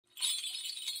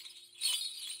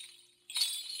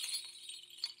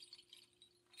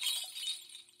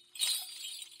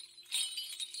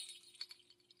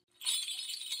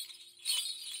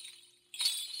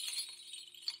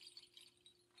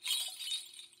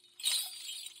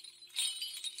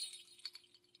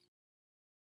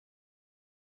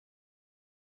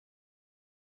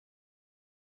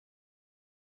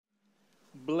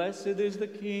Blessed is the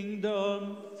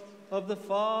kingdom of the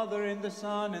Father, and the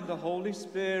Son, and the Holy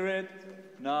Spirit,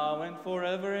 now and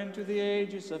forever, into the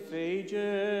ages of ages.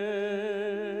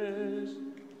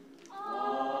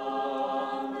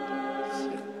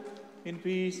 Amen. In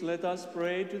peace, let us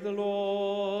pray to the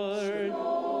Lord.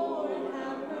 Lord,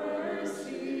 have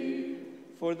mercy.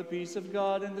 For the peace of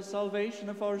God and the salvation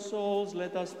of our souls,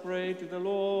 let us pray to the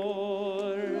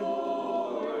Lord.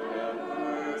 Lord, have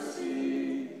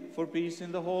mercy. For peace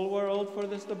in the whole world, for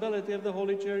the stability of the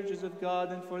holy churches of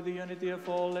God, and for the unity of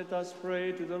all, let us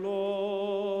pray to the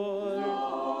Lord.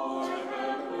 Lord,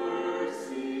 have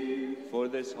mercy. For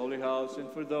this holy house,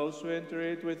 and for those who enter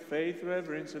it with faith,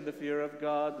 reverence, and the fear of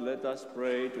God, let us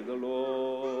pray to the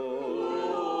Lord.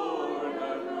 Lord,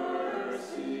 have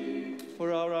mercy.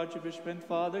 For our Archbishop and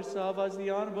Father Savas, the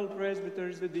honorable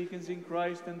presbyters, the deacons in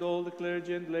Christ, and all the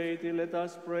clergy and laity, let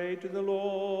us pray to the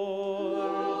Lord.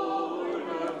 Lord,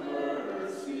 have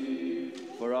mercy.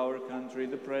 For our country,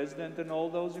 the President, and all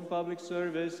those in public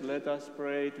service, let us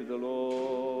pray to the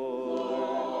Lord.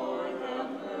 Lord, have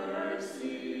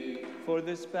mercy. For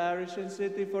this parish and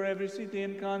city, for every city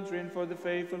and country, and for the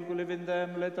faithful who live in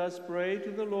them, let us pray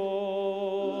to the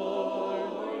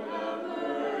Lord. Lord, have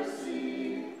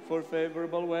mercy. For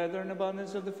favorable weather and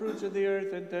abundance of the fruits of the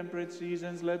earth and temperate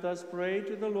seasons, let us pray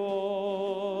to the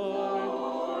Lord.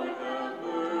 Lord, have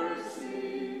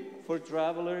mercy. For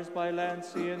travelers by land,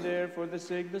 sea, and air, for the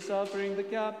sick, the suffering, the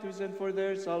captives, and for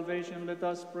their salvation, let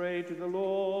us pray to the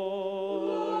Lord.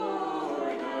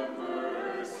 Lord, have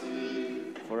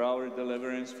mercy. For our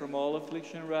deliverance from all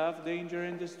affliction, wrath, danger,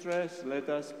 and distress, let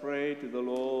us pray to the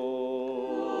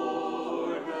Lord.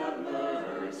 Lord, have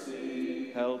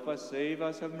mercy. Help us, save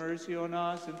us, have mercy on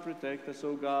us, and protect us,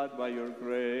 O God, by your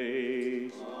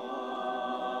grace.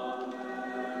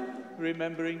 Amen.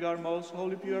 Remembering our most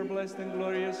holy, pure, blessed, and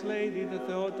glorious Lady, the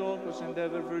Theotokos and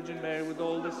ever Virgin Mary, with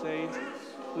all the saints,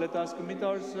 let us commit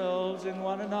ourselves and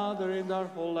one another and our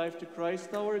whole life to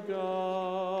Christ our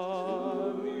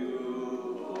God.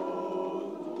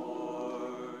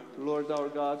 Lord our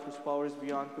God, whose power is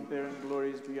beyond compare and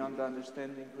glory is beyond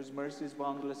understanding, whose mercy is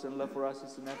boundless and love for us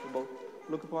is ineffable,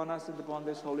 look upon us and upon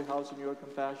this holy house in your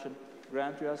compassion.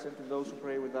 Grant to us and to those who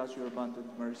pray with us your abundant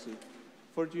mercy.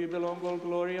 For to you belong all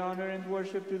glory, honor, and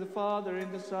worship, to the Father,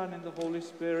 and the Son, and the Holy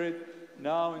Spirit,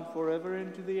 now and forever,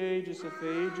 into the ages of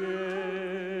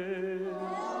ages.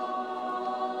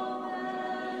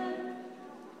 Amen.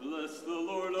 Bless the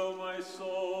Lord, O my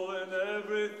soul, and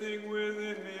everything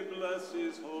within me bless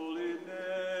his holy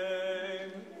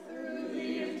name. Through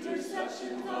the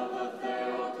intercession of the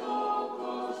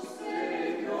Theotokos,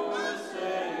 Savior,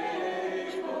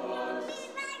 save us.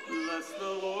 Bless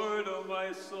the Lord, O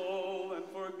my soul, and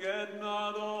forget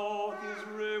not all his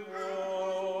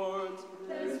rewards.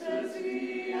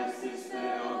 Desde assis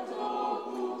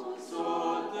Theotokos,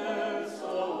 soter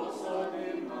sos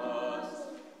animas.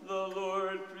 The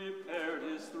Lord prepared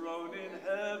his throne in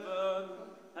heaven,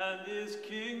 and his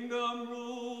kingdom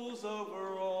rules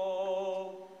over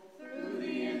all. Through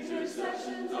the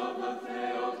intercession of the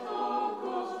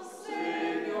Theotokos,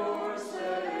 Savior,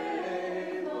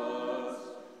 save us.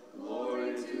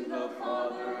 Glory to the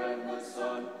Father, and the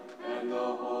Son, and the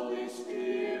Holy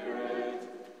Spirit,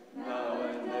 now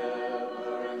and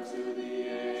ever, and to the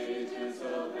ages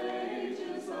of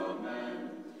ages. Amen.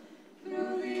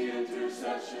 Through the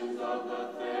intercession of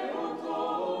the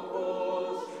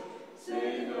Theotokos,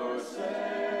 Savior,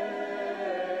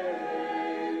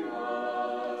 save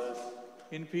us.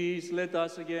 In peace, let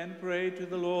us again pray to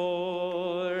the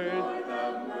Lord. Lord,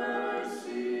 have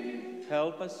mercy.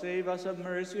 Help us, save us, have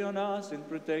mercy on us, and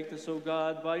protect us, O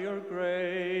God, by your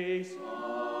grace.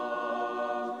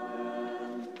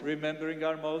 Amen. Remembering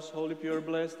our most holy, pure,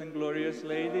 blessed, and glorious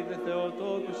Lady, the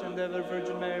Theotokos and ever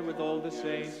Virgin Mary, with all the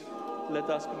saints, let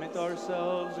us commit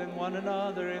ourselves and one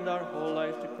another and our whole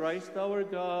life to Christ our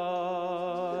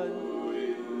God.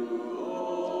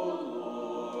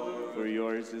 For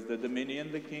yours is the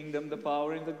dominion, the kingdom, the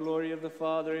power, and the glory of the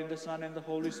Father, and the Son, and the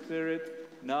Holy Spirit,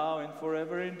 now and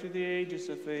forever, into the ages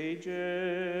of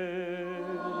ages.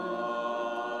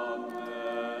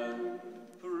 Amen.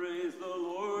 Praise the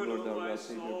Lord, Lord, O thou my dost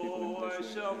save your people and soul. bless I your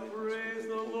shall inheritance. praise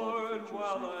the Lord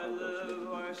while I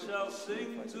live. I shall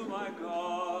sing to my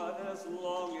God as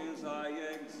long as I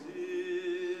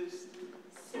exist.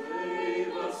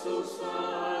 Save us, O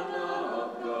Son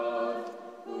of God,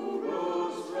 who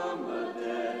rose from the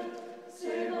dead.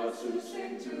 Save us who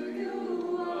sing to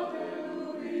you,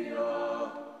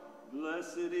 Alleluia.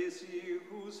 Blessed is he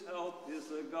whose help is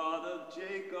the God of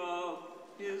Jacob.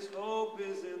 His hope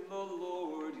is in the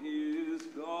Lord, he is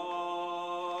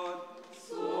God.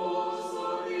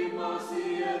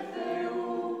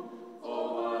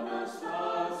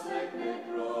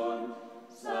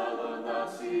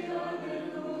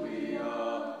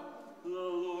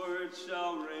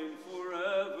 Shall reign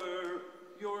forever,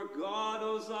 your God,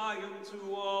 O Zion,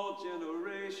 to all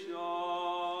generations.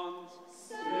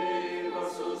 Save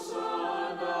us, O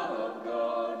Son of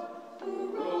God,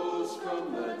 who rose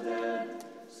from the dead.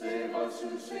 Save us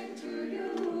who sing to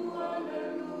you,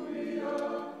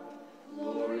 hallelujah.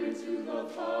 Glory to the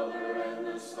Father and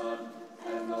the Son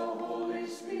and the Holy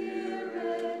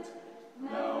Spirit,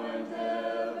 now and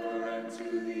ever and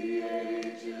to the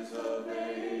ages of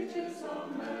ages.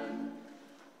 Amen.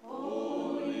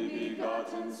 Only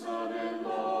begotten Son and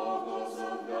Logos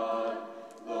of God,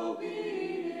 though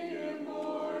being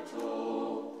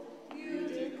immortal, you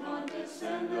did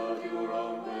condescend of your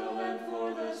own will and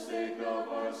for the sake of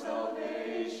our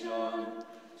salvation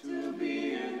to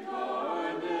be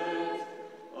incarnate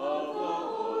of the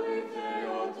Holy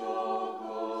Theotokos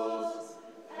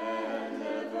and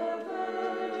ever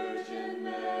Virgin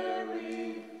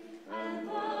Mary, and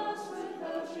thus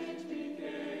without change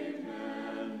became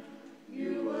man.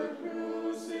 You were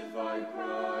crucified,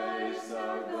 Christ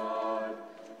our God,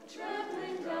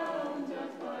 trampling down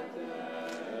death by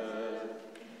death,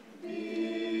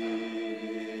 being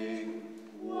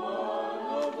one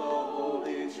of the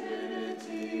Holy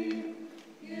Trinity.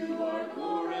 You are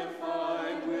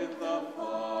glorified with the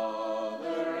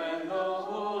Father and the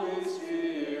Holy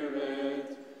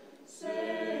Spirit.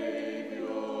 Savior,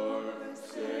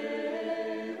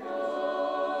 save us.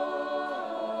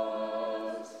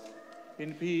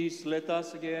 In peace, let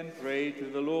us again pray to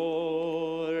the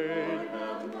Lord. Lord,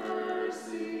 have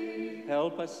mercy.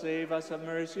 Help us, save us, have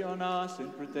mercy on us,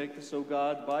 and protect us, O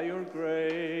God, by your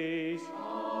grace.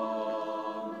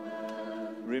 Amen.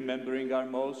 Remembering our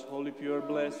most holy, pure,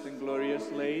 blessed, and glorious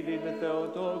Lady, the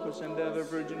Theotokos, and ever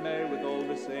Virgin Mary, with all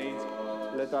the saints,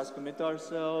 let us commit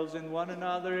ourselves and one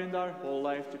another and our whole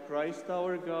life to Christ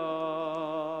our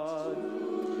God.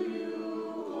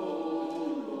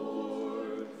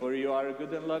 For you are a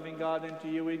good and loving God, and to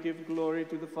you we give glory,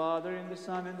 to the Father, and the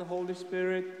Son, and the Holy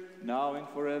Spirit, now and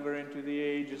forever, and to the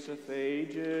ages of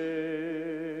ages.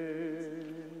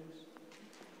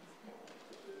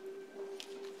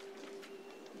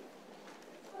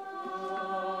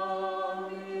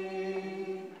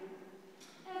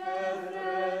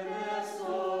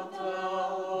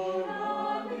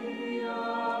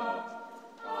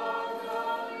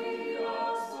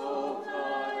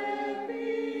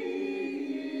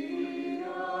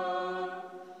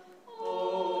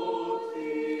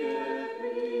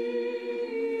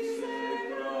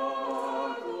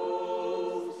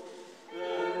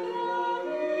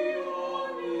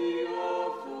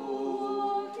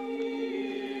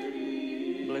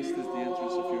 Blessed is the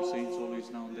entrance of your saints, always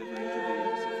now and ever, into the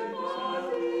ages of ages. Amen.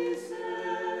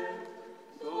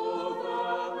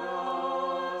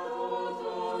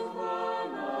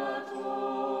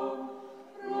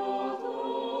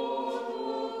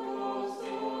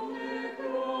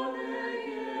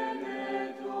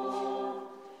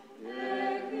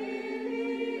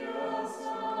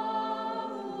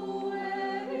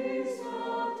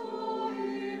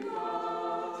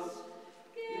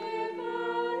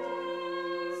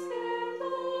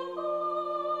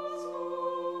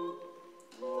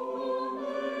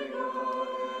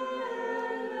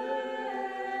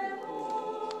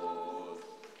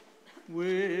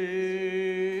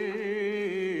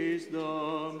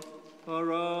 Wisdom,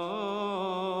 arise.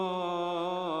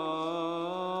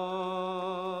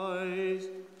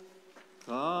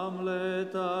 Come,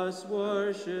 let us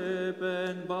worship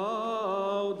and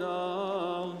bow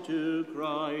down to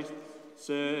Christ.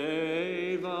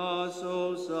 Save us,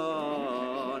 O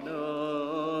Son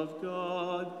of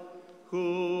God,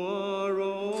 who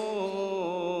arose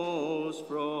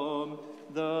from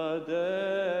the dead.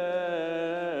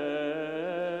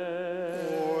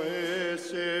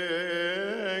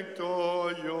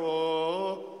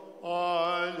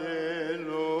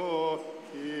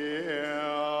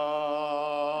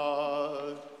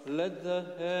 Let the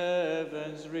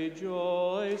heavens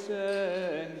rejoice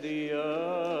and the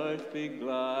earth be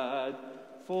glad,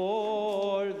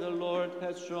 for the Lord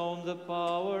has shown the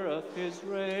power of his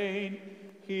reign.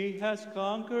 He has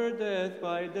conquered death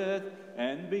by death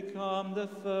and become the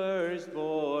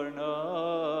firstborn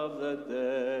of the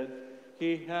dead.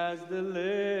 He has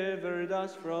delivered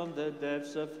us from the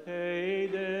depths of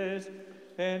Hades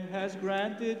and has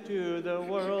granted to the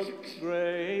world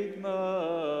great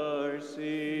mercy.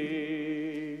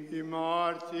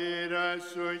 μαρτύρες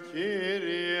σου,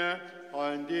 Κύριε,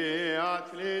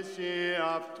 αντιαθλήσει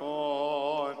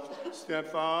αυτόν.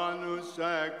 Στεφάνους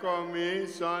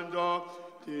εκομίσαντο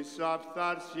της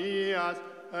αυθαρσίας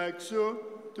εξού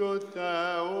του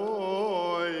Θεού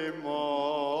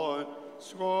ημών.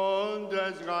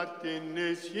 Σχόντες γαρ την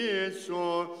ισχύ σου,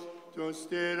 τους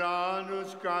τυράννους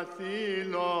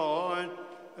καθήλων,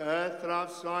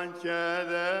 έθραυσαν και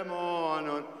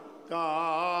δαιμόνων,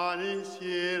 τα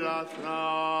ισχυρά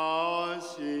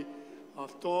θράση.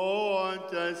 Αυτόν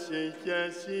τες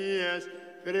ηγεσίες,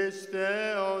 Χριστέ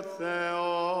ο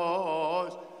Θεός,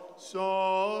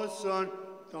 σώσον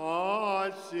τα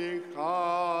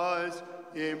ψυχάς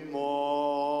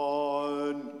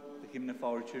ημών. The hymn of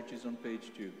our church is on page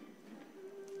 2.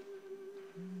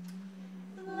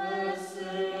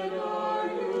 Blessed are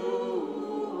you,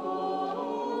 O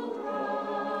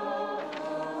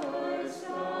Christ,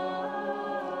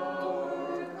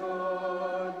 our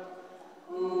God,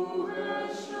 who has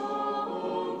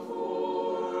shown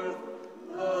forth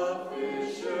the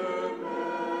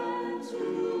fishermen to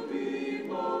be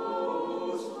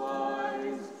most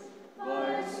wise,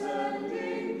 by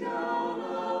sending down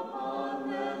upon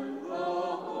them the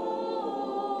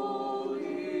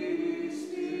Holy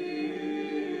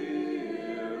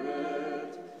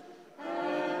Spirit,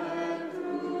 and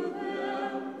through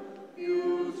them you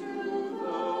drew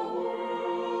the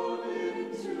world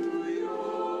into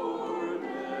your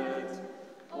net.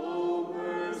 O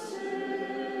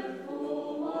merciful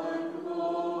one,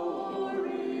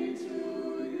 glory to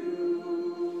you.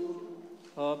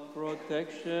 A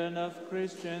protection of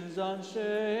Christians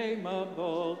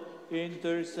unshameable,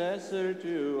 intercessor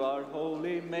to our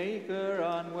holy Maker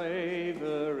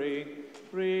unwavering,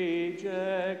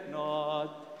 reject not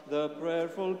the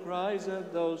prayerful cries of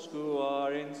those who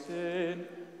are in sin.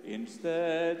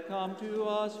 Instead, come to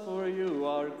us, for you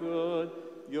are good.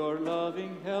 Your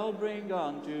loving help bring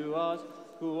unto us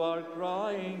who are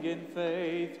crying in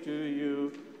faith to you.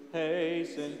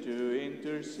 Hasten to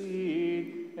intercede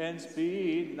and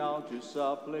speed now to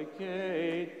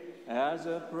supplicate as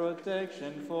a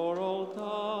protection for all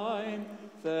time.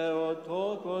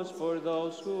 Theotokos, for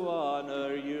those who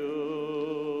honor you.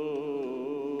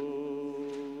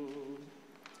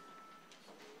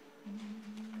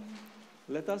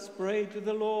 Let us pray to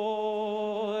the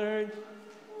Lord.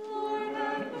 Lord,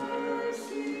 have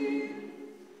mercy.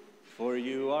 For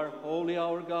you are holy,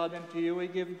 our God, and to you we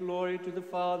give glory, to the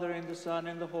Father, and the Son,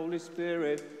 and the Holy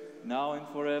Spirit, now and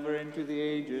forever, into the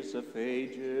ages of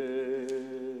ages.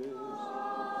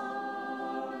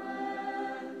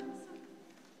 Amen.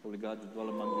 Holy God, you dwell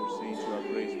among your saints, who are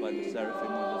praised by the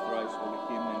seraphim with the thrice holy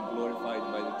hymn, and glorified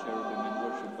by the cherubim, and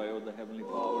worshipped by all the heavenly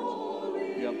powers.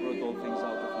 You have brought all things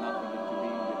out of nothing into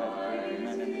being. You have created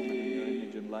man and woman in your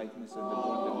image and likeness, and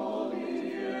adorned them with all the gifts of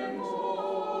your grace.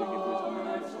 You give wisdom and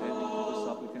understanding to the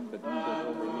supplicant, but neither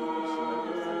overlook the sinner,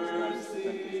 but have established the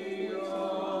temples of the way of salvation.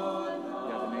 You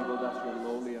have enabled us, your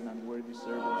lowly and unworthy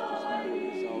servants, to stand at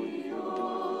this hour before the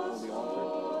door of your holy altar,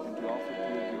 and to offer to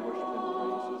you your worship and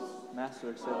praise. Master,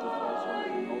 accept the thrice holy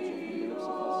hymn also from the lips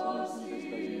of us sinners, and bless us in your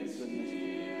goodness.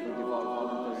 Forgive our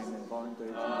voluntary and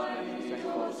involuntary transgressions,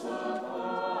 sanctify our souls and bodies,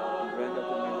 and grant that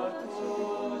we may live to serve your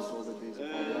holiness all the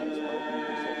days of our lives, by the intercession of the Holy Theotokos and the holy saints, and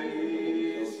at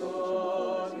peace with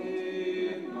all the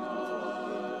ages.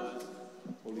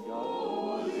 Holy God,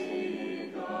 holy Mary,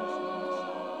 have mercy on us.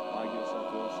 Agios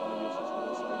Atheos, Agios Istos,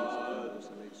 Agios Atheos,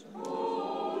 eleison.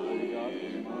 Holy God, holy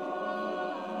Mary, have mercy on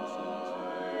us.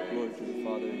 Glory to the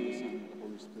Father, and the Son, and the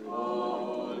Holy Spirit, and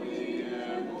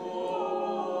to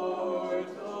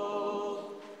the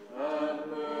Have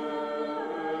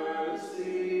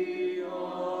mercy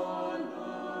on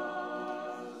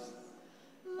us.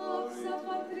 Doxa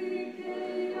Patri che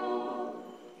io,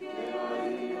 che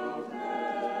io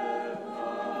prepati,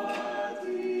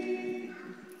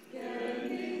 che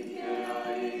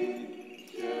hai,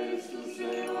 Jesus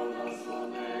eonas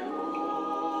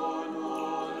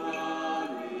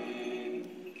oneononamin,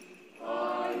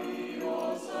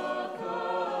 aios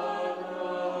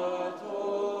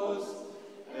acanatos,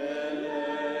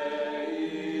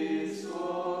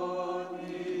 eleison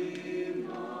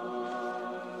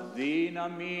imnas.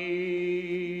 Dinamis,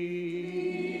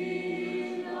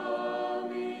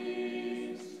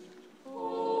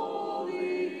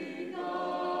 Holy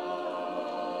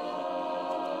God,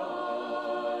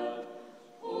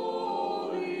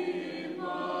 Holy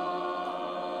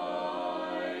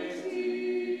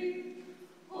Mighty,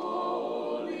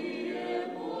 Holy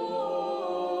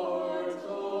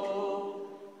Immortal,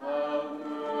 have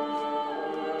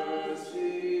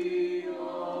mercy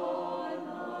on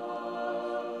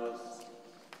us.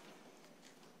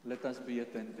 Let us be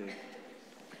attentive.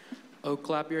 O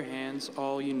clap your hands,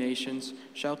 all you nations.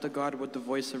 Shout to God with the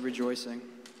voice of rejoicing.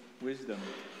 Wisdom.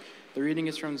 The reading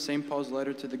is from St. Paul's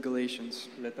letter to the Galatians.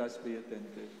 Let us be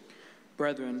attentive.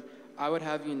 Brethren, I would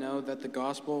have you know that the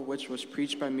gospel which was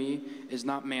preached by me is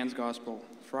not man's gospel,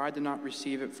 for I did not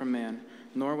receive it from man,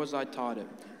 nor was I taught it,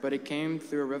 but it came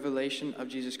through a revelation of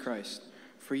Jesus Christ.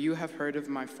 For you have heard of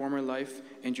my former life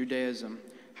in Judaism,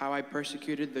 how I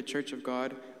persecuted the church of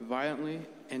God violently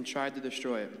and tried to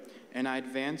destroy it. And I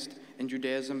advanced in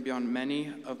Judaism beyond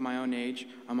many of my own age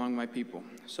among my people.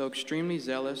 So extremely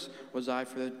zealous was I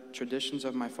for the traditions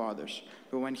of my fathers.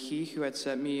 But when he who had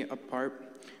set me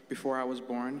apart before I was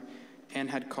born, and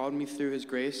had called me through his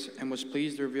grace, and was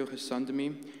pleased to reveal his Son to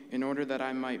me, in order that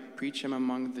I might preach him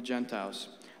among the Gentiles,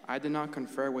 I did not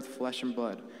confer with flesh and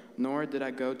blood, nor did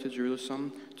I go to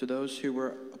Jerusalem to those who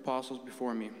were apostles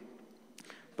before me.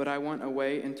 But I went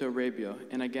away into Arabia,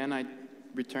 and again I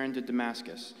returned to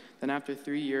Damascus. Then after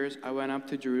 3 years I went up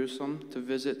to Jerusalem to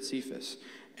visit Cephas,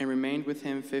 and remained with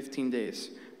him 15 days.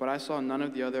 But I saw none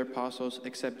of the other apostles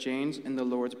except James and the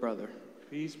Lord's brother.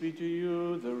 Peace be to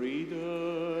you, the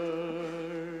reader.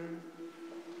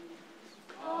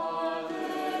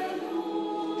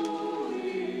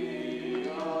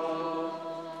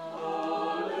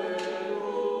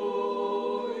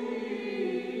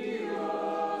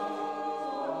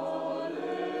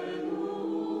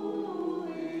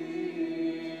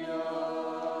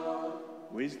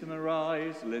 Wisdom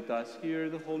arise, let us hear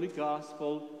the Holy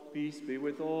Gospel. Peace be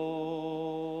with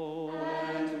all.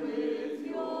 And with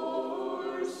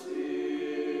your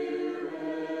spirit.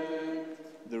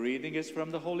 The reading is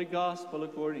from the Holy Gospel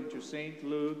according to St.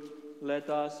 Luke. Let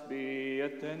us be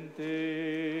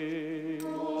attentive.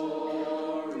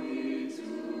 Glory to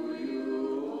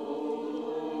you, O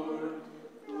Lord.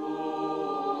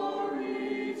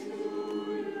 Glory to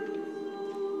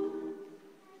you.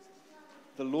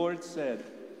 The Lord said,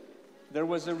 "There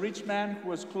was a rich man who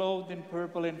was clothed in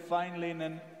purple and fine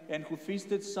linen, and who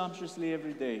feasted sumptuously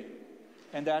every day.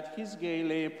 And at his gate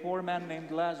lay a poor man named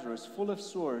Lazarus, full of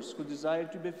sores, who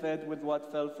desired to be fed with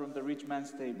what fell from the rich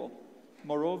man's table.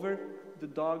 Moreover, the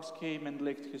dogs came and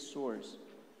licked his sores.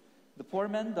 The poor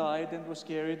man died and was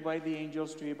carried by the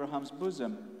angels to Abraham's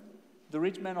bosom. The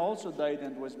rich man also died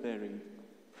and was buried.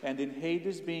 And in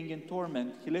Hades, being in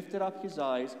torment, he lifted up his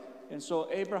eyes and saw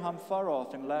Abraham far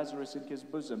off and Lazarus in his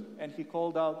bosom. And he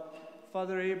called out,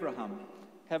 'Father Abraham,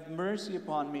 have mercy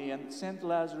upon me, and send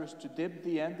Lazarus to dip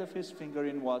the end of his finger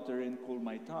in water and cool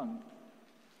my tongue,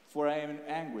 for I am in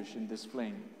anguish in this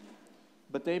flame.'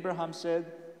 But Abraham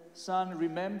said, 'Son,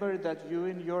 remember that you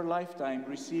in your lifetime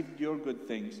received your good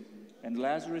things, and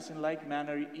Lazarus in like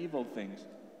manner evil things.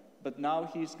 But now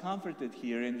he is comforted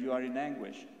here, and you are in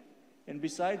anguish. And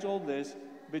besides all this,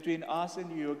 between us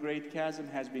and you a great chasm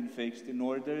has been fixed, in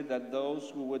order that those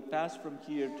who would pass from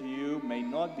here to you may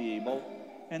not be able,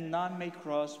 and none may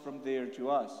cross from there to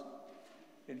us.'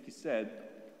 And he said,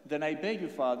 'Then I beg you,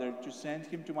 Father, to send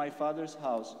him to my father's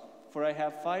house, for I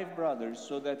have 5 brothers,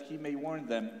 so that he may warn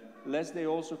them, lest they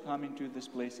also come into this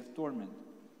place of torment.'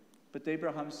 But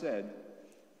Abraham said,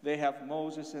 'They have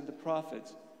Moses and the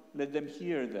prophets, let them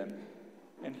hear them.'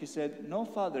 And he said, 'No,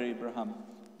 Father Abraham,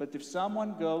 but if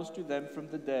someone goes to them from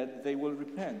the dead, they will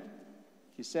repent.'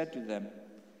 He said to them,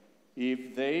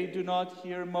 'If they do not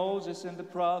hear Moses and the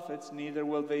prophets, neither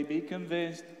will they be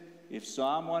convinced if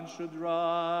someone should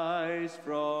rise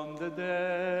from the dead.'"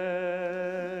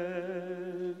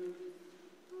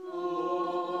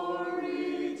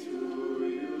 Glory to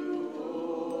you, O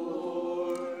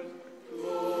Lord.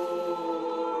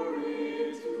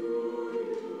 Glory to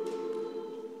you.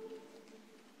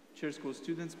 Chair School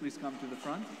students, please come to the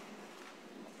front.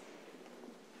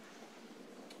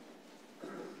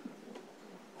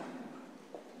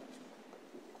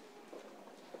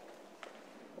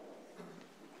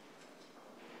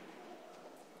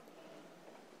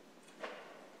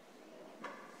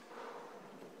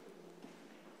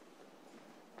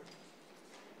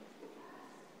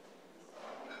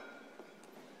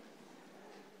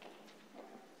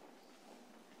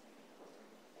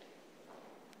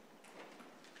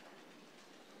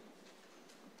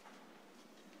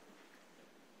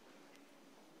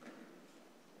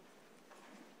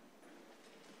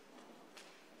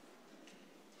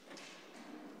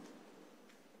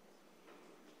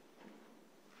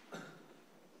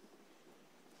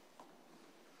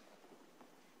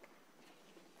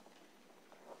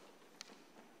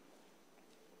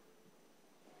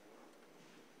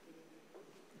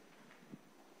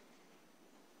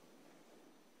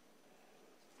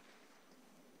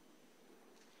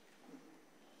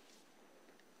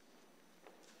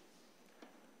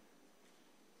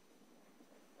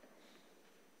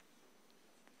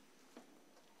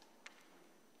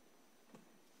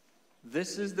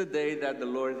 This is the day that the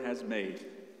Lord has made.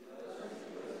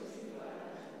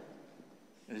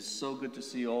 It is so good to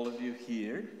see all of you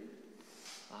here.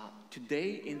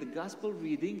 Today in the gospel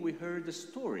reading we heard a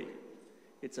story.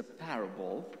 It's a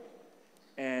parable,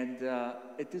 and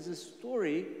it is a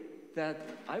story that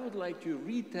I would like to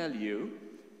retell you,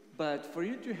 but for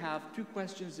you to have two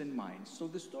questions in mind. So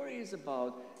the story is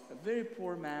about a very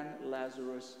poor man,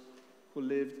 Lazarus, who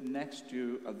lived next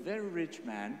to a very rich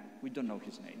man. We don't know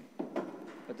his name,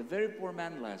 but a very poor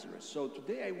man, Lazarus. So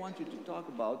today I want you to talk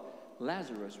about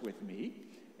Lazarus with me.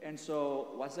 And so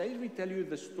as I retell you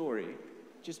the story,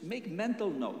 just make mental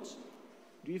notes.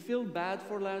 Do you feel bad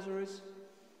for Lazarus?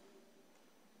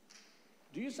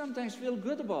 Do you sometimes feel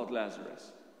good about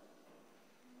Lazarus?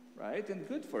 Right? And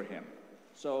good for him.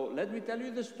 So let me tell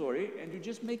you the story, and you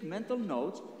just make mental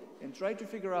notes and try to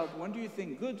figure out when do you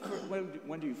think good for,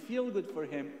 when do you feel good for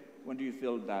him, when do you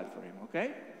feel bad for him,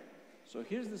 okay? So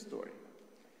here's the story.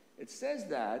 It says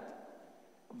that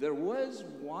there was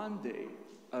one day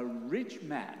a rich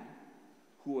man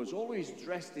who was always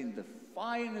dressed in the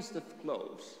finest of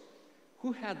clothes,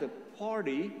 who had a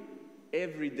party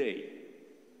every day.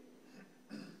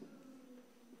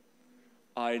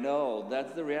 I know,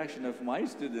 that's the reaction of my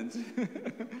students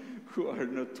who are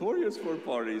notorious for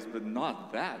parties, but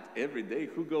not that every day.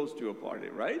 Who goes to a party,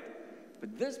 right?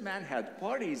 But this man had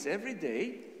parties every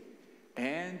day,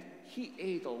 and he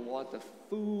ate a lot of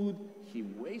food. He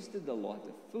wasted a lot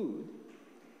of food.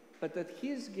 But at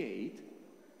his gate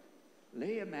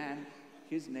lay a man,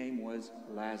 his name was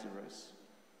Lazarus.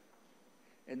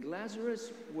 And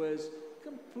Lazarus was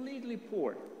completely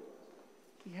poor.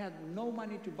 He had no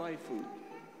money to buy food.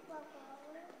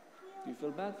 You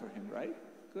feel bad for him, right?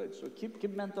 Good. So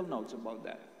keep mental notes about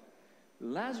that.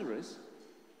 Lazarus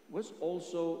was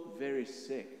also very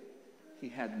sick. He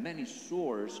had many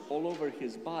sores all over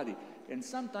his body, and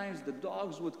sometimes the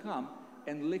dogs would come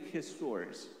and lick his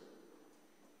sores.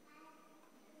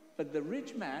 But the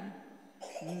rich man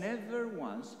never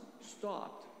once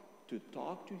stopped to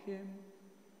talk to him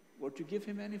or to give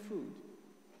him any food.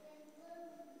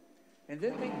 And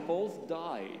then they both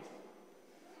died.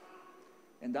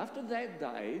 And after they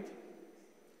died,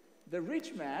 the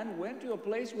rich man went to a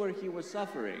place where he was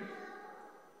suffering.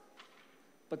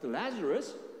 But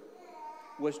Lazarus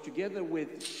was together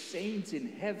with saints in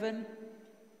heaven,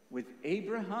 with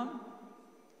Abraham,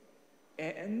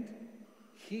 and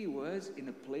he was in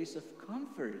a place of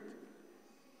comfort.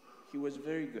 He was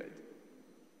very good.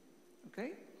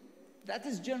 Okay? That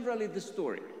is generally the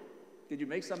story. Did you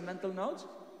make some mental notes?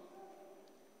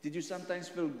 Did you sometimes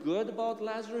feel good about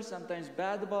Lazarus, sometimes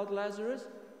bad about Lazarus?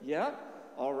 Yeah?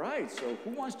 All right. So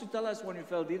who wants to tell us when you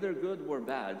felt either good or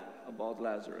bad about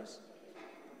Lazarus?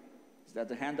 Is that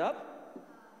the hand up?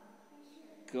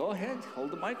 Go ahead. Hold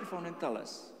the microphone and tell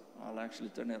us. I'll actually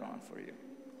turn it on for you.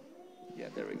 Yeah,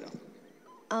 there we go.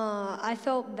 I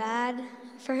felt bad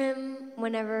for him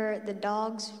whenever the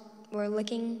dogs were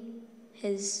licking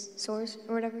his sores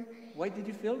or whatever. Why did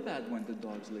you feel bad when the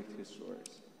dogs licked his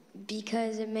sores?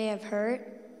 Because it may have hurt.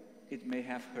 It may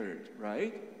have hurt,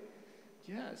 right?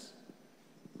 Yes.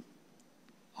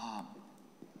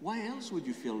 Why else would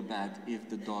you feel bad if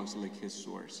the dogs lick his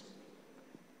sores?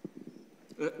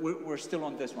 We're still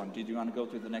on this one. Did you want to go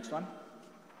to the next one?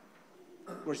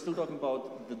 We're still talking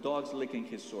about the dogs licking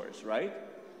his sores, right?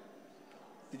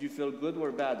 Did you feel good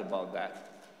or bad about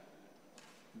that?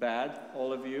 Bad,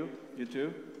 all of you? You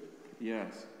too?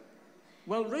 Yes.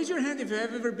 Well, raise your hand if you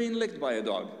have ever been licked by a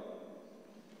dog.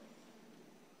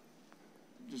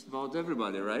 Just about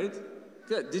everybody, right?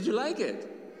 Good. Did you like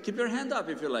it? Keep your hand up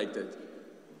if you liked it.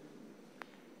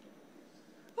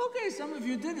 Okay, some of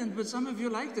you didn't, but some of you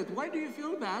liked it. Why do you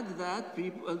feel bad that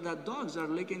that dogs are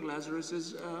licking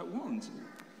Lazarus's wounds?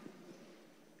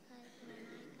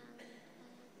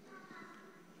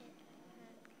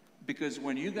 Because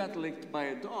when you got licked by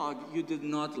a dog, you did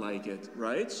not like it,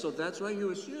 right? So that's why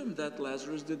you assume that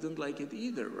Lazarus didn't like it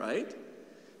either, right?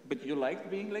 But you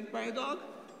liked being licked by a dog?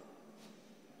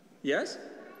 Yes?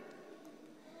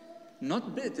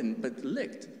 Not bitten, but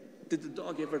licked. Did the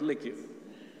dog ever lick you?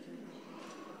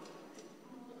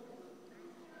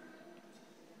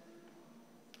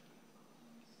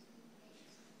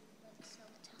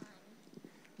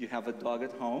 You have a dog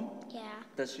at home? Yeah.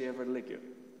 Does she ever lick you?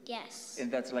 Yes.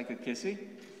 And that's like a kissy?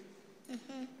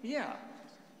 Mm-hmm. Yeah.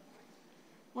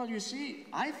 Well, you see,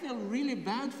 I feel really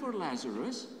bad for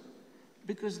Lazarus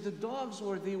because the dogs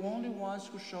were the only ones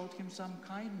who showed him some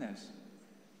kindness.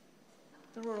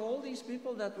 There were all these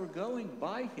people that were going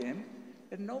by him,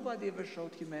 and nobody ever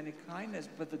showed him any kindness.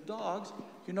 But the dogs,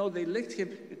 you know, they licked him.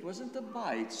 It wasn't a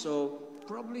bite, so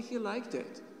probably he liked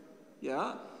it.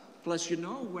 Yeah? Plus, you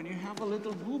know, when you have a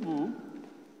little boo-boo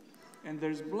and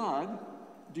there's blood,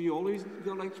 do you always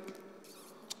go like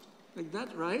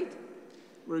that, right?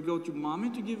 Or go to mommy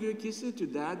to give you a kissy, to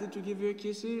daddy to give you a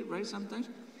kissy, right, sometimes?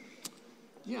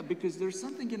 Yeah, because there's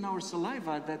something in our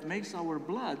saliva that makes our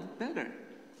blood better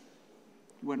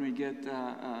when we get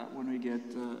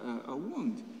a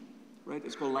wound, right?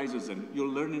 It's called lysozyme.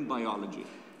 You'll learn in biology.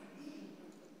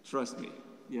 Trust me,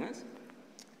 yes?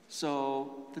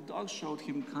 So the dog showed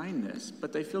him kindness,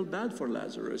 but I feel bad for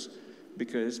Lazarus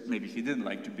because maybe he didn't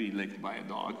like to be licked by a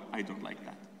dog. I don't like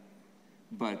that.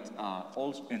 But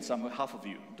also, and half of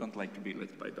you don't like to be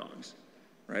licked by dogs,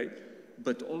 right?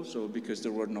 But also because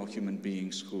there were no human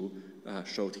beings who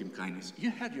showed him kindness. You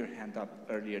had your hand up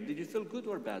earlier. Did you feel good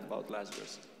or bad about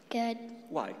Lazarus? Good.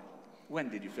 Why? When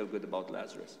did you feel good about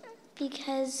Lazarus?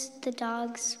 Because the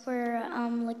dogs were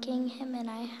licking him, and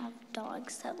I have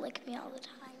dogs that lick me all the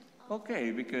time.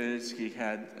 Okay, because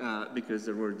because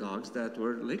there were dogs that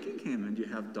were licking him, and you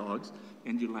have dogs,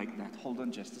 and you like that. Hold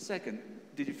on just a second.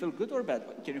 Did you feel good or bad?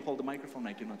 Can you hold the microphone?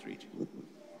 I cannot reach.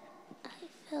 I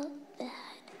felt bad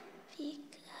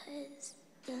because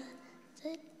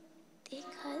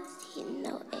because he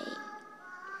no ate.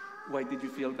 Why did you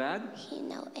feel bad? He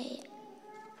no ate.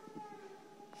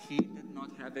 He did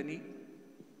not have any?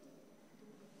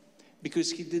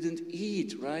 Because he didn't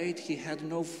eat, right? He had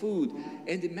no food.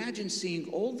 And imagine seeing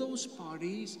all those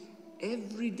parties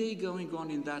every day going on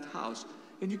in that house.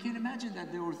 And you can imagine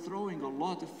that they were throwing a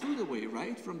lot of food away,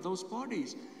 right, from those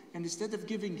parties. And instead of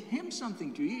giving him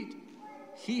something to eat,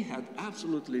 he had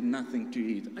absolutely nothing to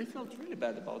eat. I felt really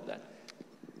bad about that.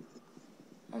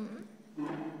 Do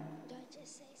I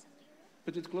just say something?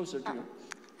 Put it closer to you.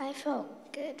 I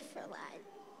felt good for Lad.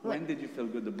 When did you feel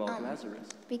good about Lazarus?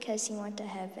 Because he went to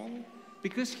heaven.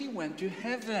 Because he went to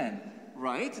heaven,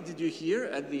 right? Did you hear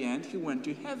at the end he went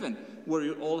to heaven? Were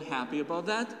you all happy about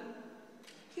that?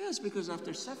 Yes, because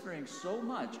after suffering so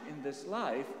much in this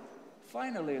life,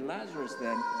 finally Lazarus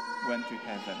then went to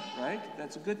heaven, right?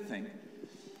 That's a good thing.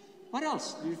 What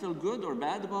else? Do you feel good or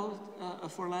bad about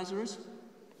for Lazarus?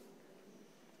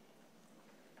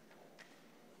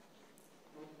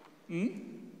 Do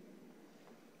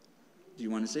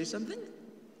you want to say something?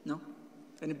 No?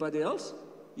 Anybody else?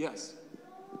 Yes.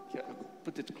 Yeah,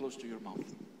 put it close to your mouth.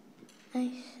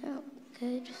 I felt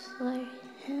good for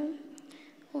him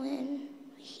when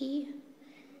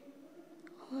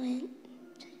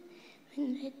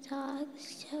the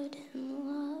dogs showed him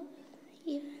love,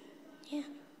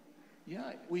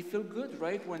 Yeah, we feel good,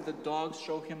 right, when the dogs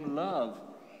show him love.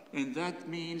 And that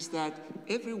means that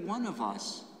every one of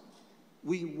us,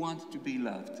 we want to be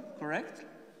loved, correct?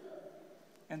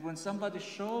 And when somebody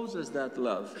shows us that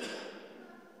love,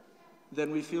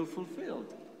 then we feel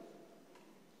fulfilled.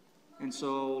 And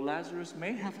so Lazarus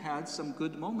may have had some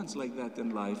good moments like that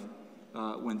in life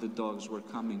when the dogs were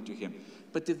coming to him.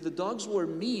 But if the dogs were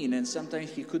mean and sometimes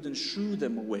he couldn't shoo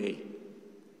them away,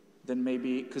 then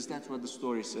maybe, because that's what the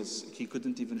story says, he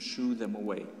couldn't even shoo them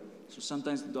away. So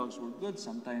sometimes the dogs were good,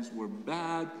 sometimes were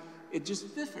bad. It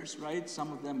just differs, right?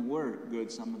 Some of them were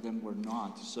good, some of them were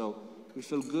not. So we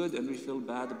feel good and we feel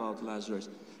bad about Lazarus.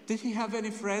 Did he have any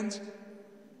friends?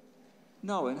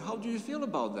 No. And how do you feel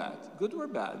about that? Good or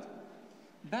bad?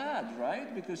 Bad,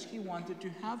 right? Because he wanted to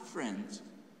have friends.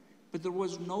 But there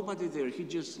was nobody there. He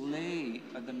just lay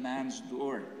at the man's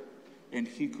door and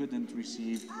he couldn't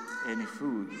receive any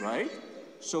food, right?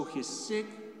 So he's sick,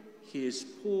 he is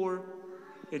poor,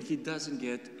 and he doesn't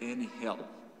get any help.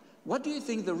 What do you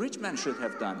think the rich man should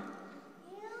have done?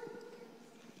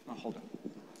 Oh, hold on.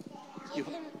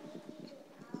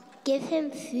 Give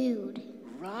him food.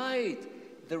 Right.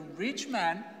 The rich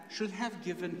man should have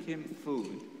given him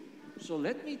food. So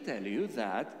let me tell you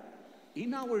that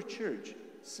in our church,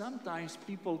 sometimes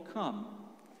people come,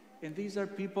 and these are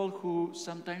people who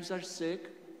sometimes are sick,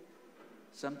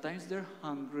 sometimes they're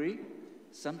hungry,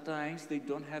 sometimes they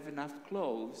don't have enough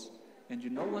clothes. And you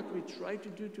know what we try to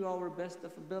do to our best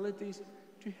of abilities?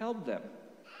 To help them.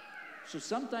 So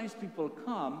sometimes people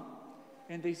come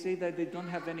and they say that they don't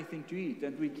have anything to eat,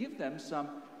 and we give them some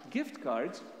gift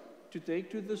cards to take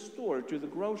to the store, to the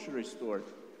grocery store,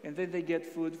 and then they get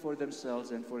food for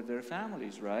themselves and for their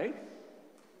families, right?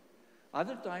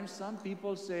 Other times, some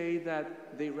people say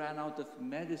that they ran out of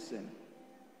medicine.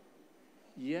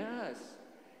 Yes,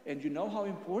 and you know how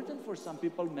important for some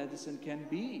people medicine can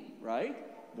be, right?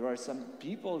 There are some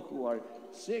people who are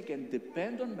sick and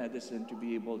depend on medicine to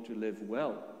be able to live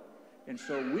well. And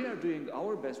so we are doing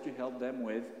our best to help them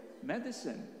with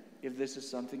medicine, if this is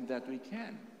something that we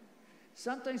can.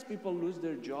 Sometimes people lose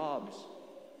their jobs,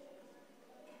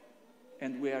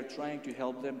 and we are trying to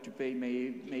help them to pay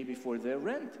maybe for their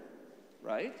rent.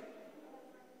 right?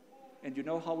 And you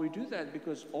know how we do that?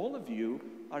 Because all of you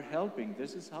are helping.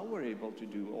 This is how we're able to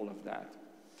do all of that.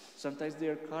 Sometimes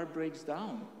their car breaks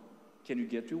down. Can you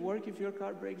get to work if your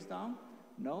car breaks down?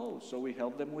 No, so we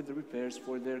help them with the repairs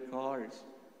for their cars,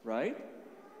 right?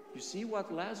 You see,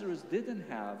 what Lazarus didn't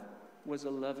have was a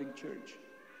loving church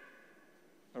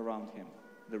around him.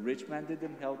 The rich man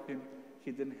didn't help him.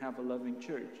 He didn't have a loving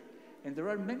church. And there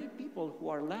are many people who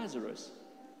are Lazarus,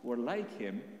 who are like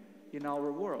him in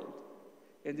our world.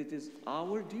 And it is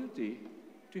our duty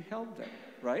to help them,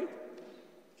 right?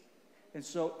 And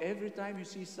so every time you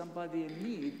see somebody in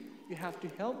need, you have to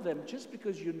help them just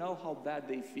because you know how bad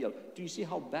they feel. Do you see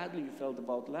how badly you felt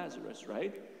about Lazarus,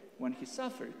 right? When he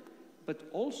suffered. But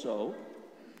also,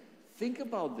 think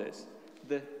about this.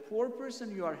 The poor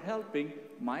person you are helping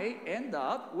might end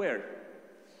up where?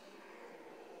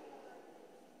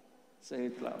 Say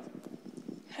it loud.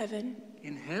 Heaven.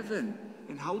 In heaven.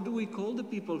 And how do we call the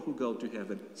people who go to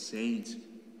heaven? Saints.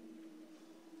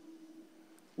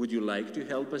 Would you like to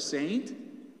help a saint?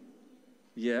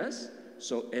 Yes?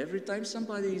 So every time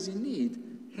somebody is in need,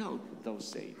 help those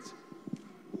saints.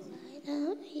 Why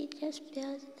don't we just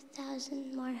build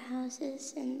 1,000 more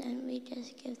houses and then we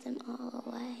just give them all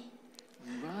away?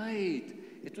 Right.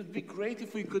 It would be great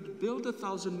if we could build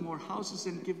 1,000 more houses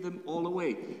and give them all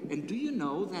away. And do you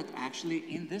know that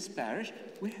actually in this parish,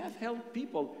 we have helped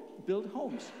people build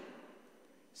homes?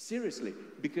 Seriously,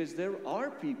 because there are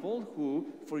people who,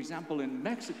 for example, in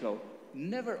Mexico,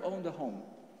 never owned a home.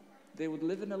 They would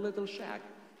live in a little shack.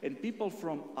 And people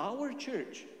from our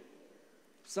church,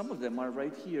 some of them are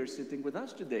right here sitting with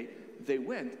us today, they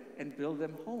went and built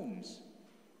them homes,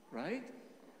 right?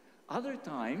 Other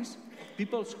times,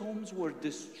 people's homes were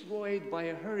destroyed by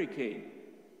a hurricane.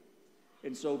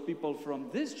 And so people from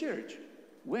this church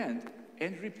went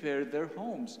and repaired their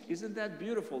homes. Isn't that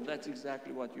beautiful? That's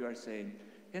exactly what you are saying.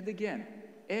 And again,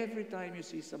 every time you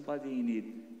see somebody in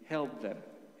need, help them.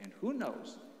 And who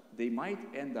knows, they might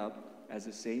end up as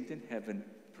a saint in heaven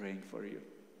praying for you.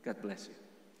 God bless you.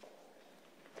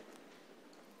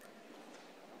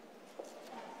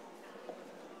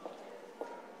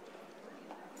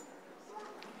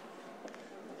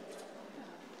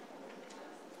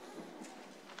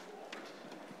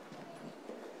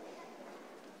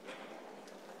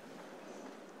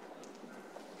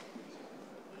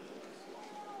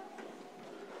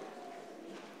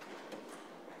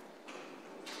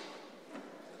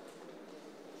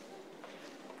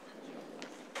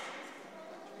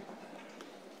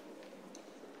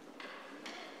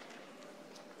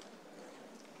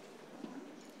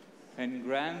 And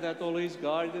grant that always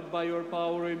guarded by your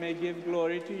power we may give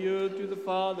glory to you, to the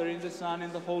Father, and the Son,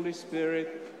 and the Holy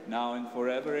Spirit, now and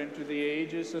forever, and to the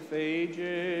ages of ages.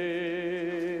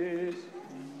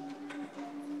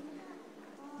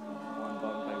 One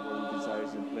bound by worldly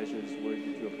desires and pleasures,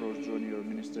 worthy to approach, draw near, or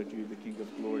minister to you, the King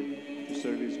of glory, to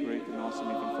serve his great and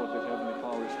awesome, even for the heavenly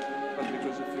powers. But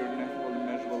because of your ineffable,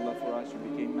 immeasurable love for us, you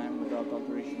became man without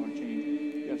alteration or change.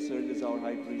 You have served as our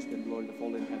high priest and Lord of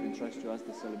all, and have entrusted to us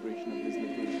the celebration of this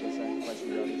liturgical sacrifice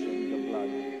without the shedding of blood.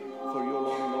 For you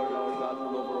alone, Lord our God,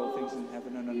 rule over all things in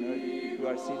heaven and on earth. You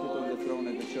are seated on the throne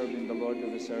at the cherubim, the Lord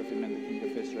of the seraphim, and the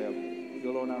King of Israel. You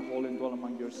alone are holy and dwell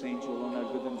among your saints. You alone are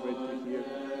good and ready to hear.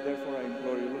 Therefore I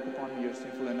implore you, look upon me, your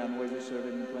sinful and unworthy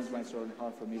servant, and cleanse my soul and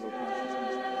heart from evil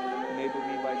consciousness. Enable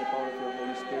me by the power of your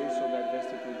Holy Spirit, so that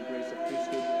vested with the grace of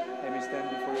priesthood, I may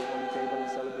stand before your holy table and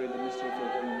celebrate the mystery of your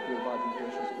holy and pure body and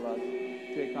precious blood.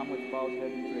 To come with bowed head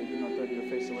and pray, do not turn your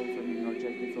face away from me, nor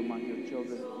reject me from among your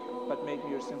children, but make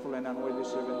me your sinful and unworthy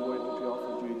servant worthy to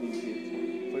offer to you these gifts.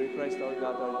 For you, Christ our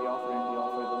God, are the offer and the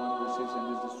offer, the one who receives and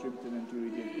is distributed, and to you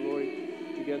we give glory,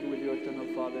 together with your eternal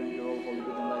Father and your all holy,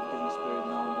 good and life-giving Spirit,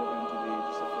 now and ever, and to the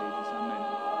ages of ages. Amen.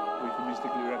 We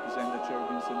mystically represent the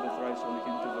cherubims and the thrice holy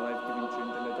hymn to the life-giving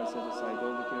Trinity. Let us set aside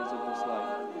all the cares of this life,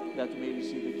 that we may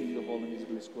receive the King of all and his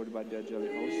bliss, escorted by the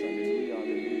angelic host. Alleluia,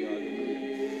 alleluia, alleluia.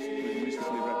 We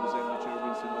mystically represent the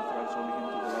cherubims and the thrice holy hymn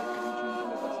to the life-giving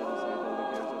Trinity. Let us set aside all the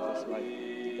cares of this life,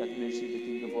 that we may receive the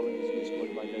King of all and his bliss,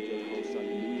 escorted by the angelic host.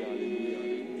 Alleluia, alleluia,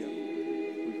 alleluia.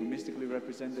 We mystically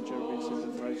represent the cherubims and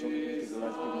the thrice holy hymn to the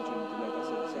life-giving Trinity. Let us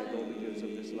set aside all the cares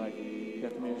of this life,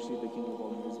 that we may receive the King of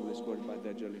all and his bliss, escorted by the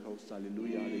angelic host.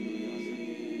 Alleluia, alleluia,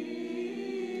 alleluia.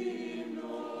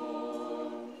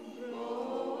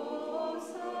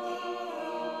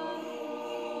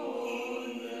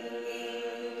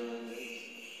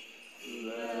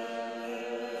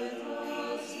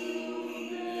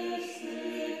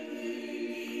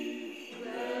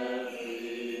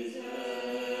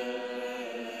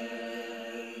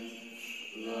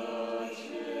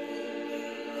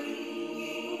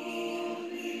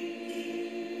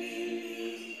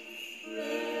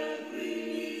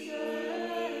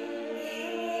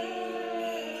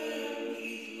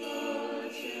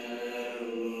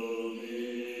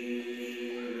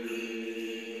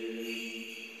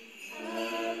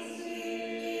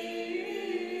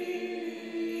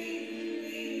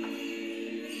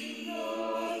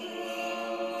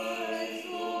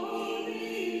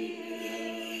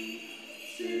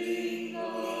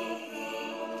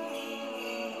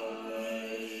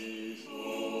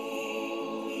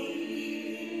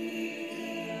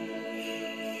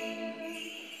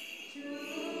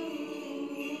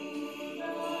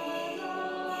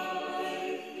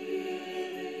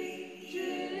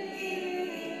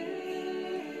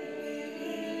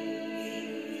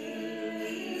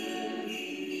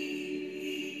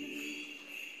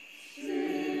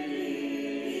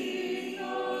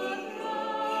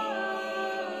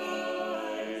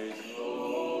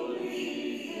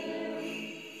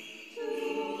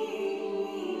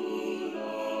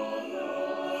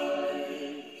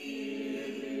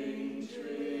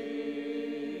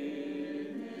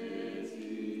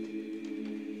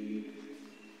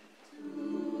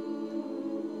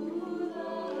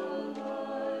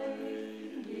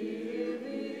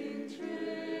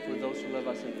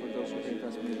 us and for those who hate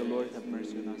us. May the Lord have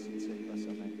mercy on us and save us.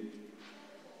 Amen.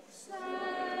 Set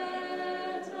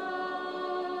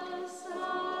aside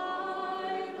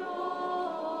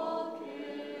all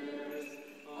cares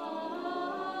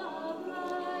of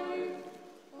life,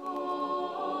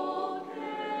 all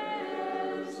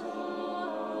cares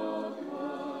of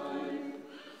life,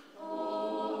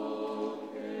 all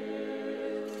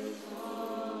cares of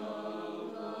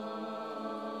life,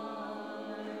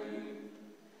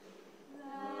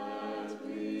 that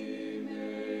we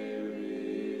may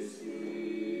receive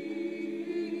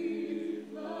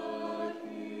the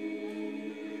King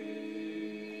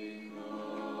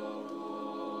of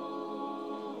all,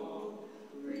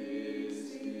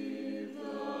 receive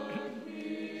the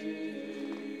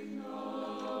King of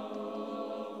all.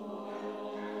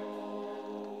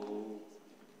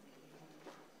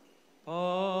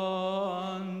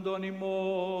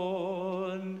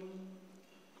 Andonimon,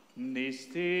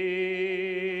 Nisti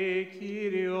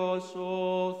Kyrios o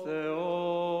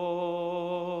Θεός,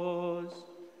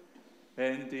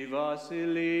 εν τη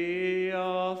βασιλεία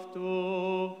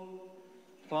αυτού,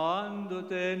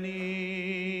 πάντοτε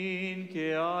νυν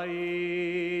και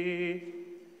αεί,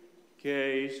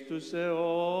 και εις τους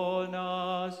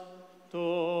αιώνας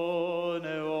των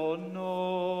αιώνων.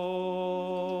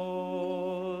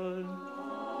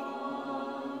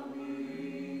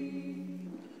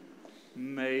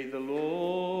 May the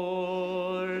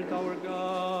Lord our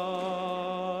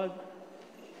God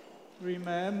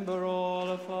remember all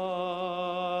of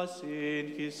us in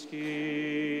his kingdom,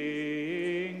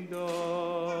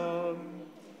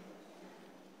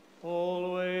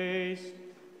 always,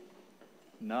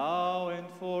 now and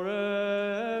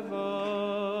forever,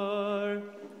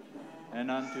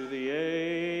 and unto the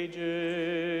ages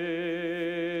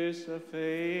of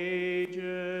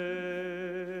ages.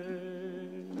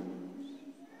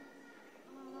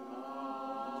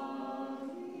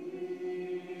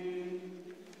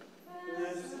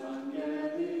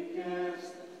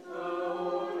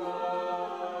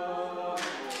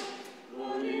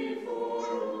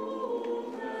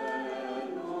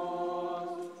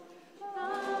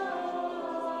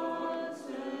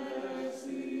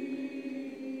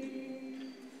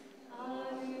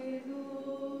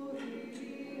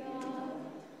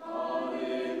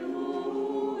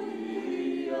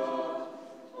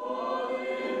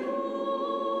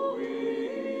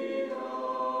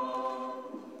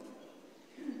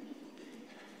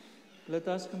 Let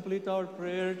us complete our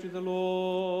prayer to the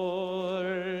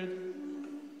Lord.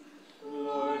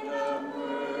 Lord, have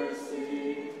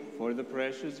mercy. For the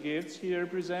precious gifts here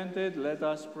presented, let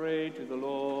us pray to the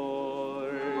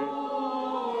Lord.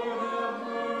 Lord, have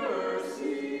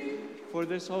mercy. For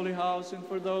this holy house and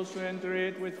for those who enter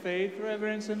it with faith,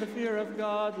 reverence, and the fear of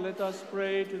God, let us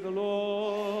pray to the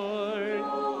Lord.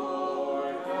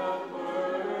 Lord, have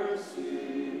mercy.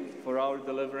 For our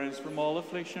deliverance from all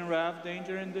affliction, wrath,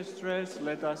 danger, and distress,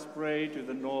 let us pray to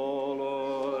the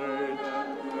Lord.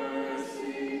 Have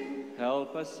mercy.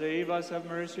 Help us, save us, have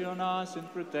mercy on us,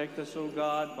 and protect us, O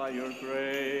God, by your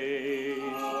grace.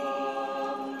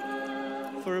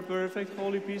 Amen. For a perfect,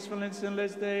 holy, peaceful, and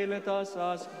sinless day, let us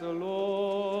ask the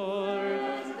Lord.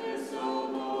 Grant this, O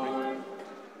Lord.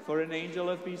 For an angel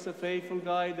of peace, a faithful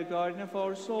guide, the guardian of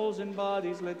our souls and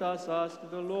bodies, let us ask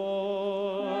the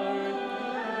Lord.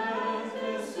 Grant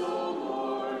this, O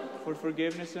Lord. For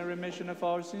forgiveness and remission of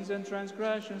our sins and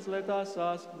transgressions, let us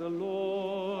ask the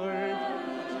Lord.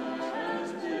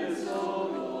 Grant this, O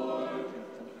Lord.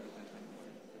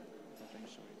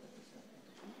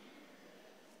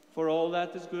 For all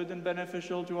that is good and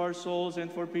beneficial to our souls and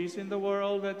for peace in the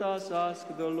world, let us ask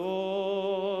the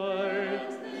Lord.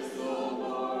 Grant this, O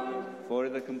Lord. For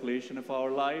the completion of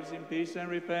our lives in peace and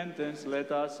repentance,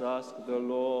 let us ask the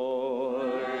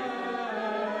Lord.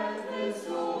 Grant this,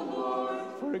 O Lord.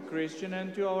 For a Christian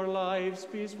end to our lives,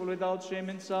 peaceful without shame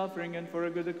and suffering, and for a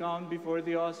good account before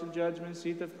the awesome judgment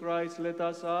seat of Christ, let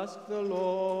us ask the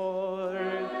Lord.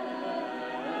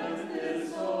 Grant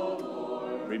this, O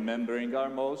Lord. Remembering our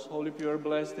most holy, pure,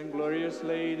 blessed, and glorious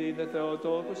Lady, the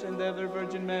Theotokos and ever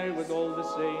Virgin Mary, with all the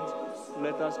saints,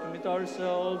 let us commit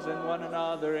ourselves and one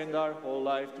another and our whole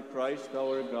life to Christ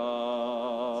our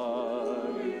God.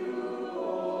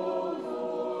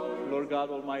 Lord God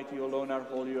Almighty, you alone are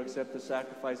holy. You accept the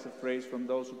sacrifice of praise from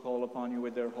those who call upon you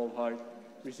with their whole heart.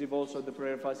 Receive also the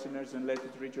prayer of us sinners and let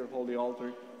it reach your holy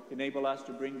altar. Enable us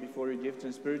to bring before you gifts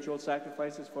and spiritual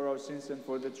sacrifices for our sins and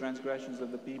for the transgressions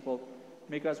of the people,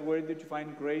 Make us worthy to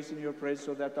find grace in your presence,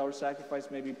 so that our sacrifice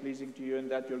may be pleasing to you,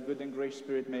 and that your good and gracious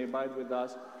Spirit may abide with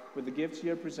us, with the gifts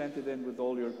here presented and with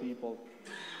all your people.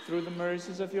 Through the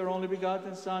mercies of your only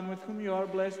begotten Son, with whom you are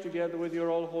blessed, together with your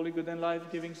all holy, good, and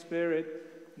life-giving Spirit,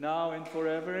 now and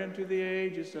forever, and to the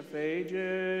ages of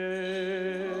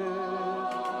ages.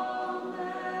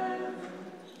 Amen.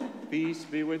 Peace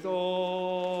be with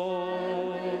all. And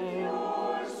with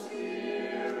your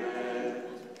spirit.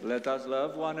 Let us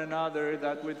love one another,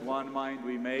 that with one mind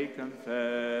we may confess.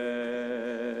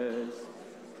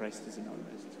 Christ is in our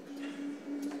midst.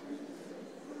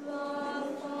 The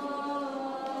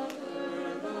Father,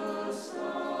 the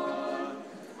Son,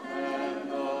 and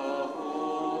the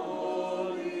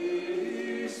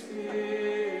Holy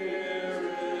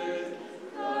Spirit,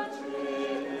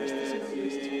 the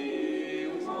Trinity,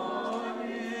 one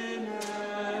in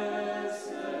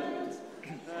essence,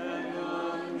 and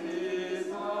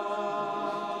undivided.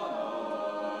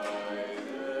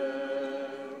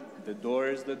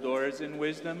 The doors in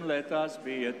wisdom, let us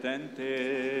be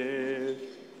attentive.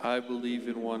 I believe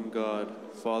in one God,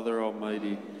 Father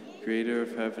Almighty, creator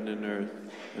of heaven and earth,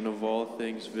 and of all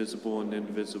things visible and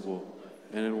invisible,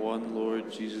 and in one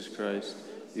Lord Jesus Christ,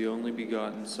 the only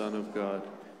begotten Son of God,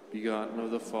 begotten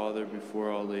of the Father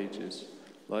before all ages,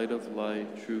 light of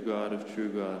light, true God of true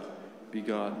God,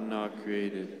 begotten, not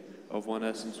created, of one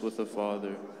essence with the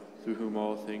Father, through whom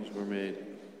all things were made,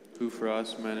 who for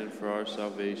us men and for our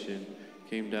salvation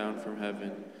came down from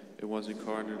heaven, and was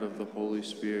incarnate of the Holy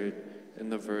Spirit,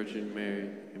 and the Virgin Mary,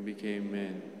 and became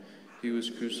man. He was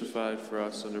crucified for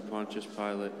us under Pontius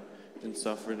Pilate, and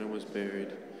suffered and was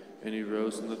buried. And he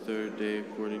rose on the third day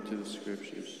according to the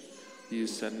Scriptures. He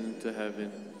ascended into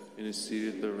heaven, and is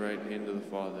seated at the right hand of the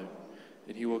Father.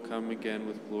 And he will come again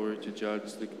with glory to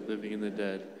judge the living and the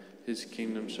dead. His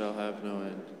kingdom shall have no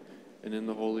end. And in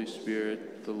the Holy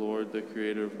Spirit, the Lord, the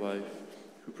creator of life,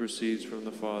 who proceeds from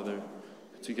the Father,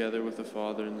 who together with the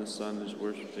Father and the Son is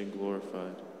worshipped and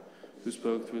glorified, who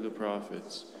spoke through the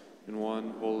prophets. In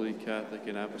one holy, Catholic,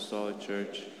 and Apostolic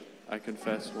Church, I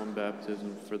confess one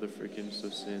baptism for the forgiveness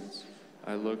of sins.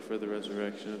 I look for the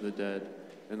resurrection of the dead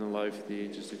and the life of the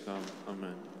ages to come.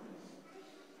 Amen.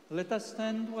 Let us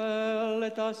stand well,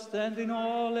 let us stand in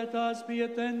awe, let us be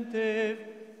attentive,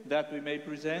 that we may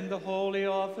present the holy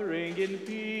offering in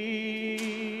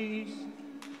peace.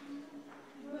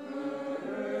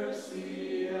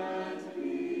 Mercy and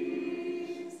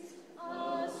peace,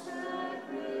 a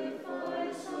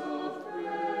sacrifice of praise.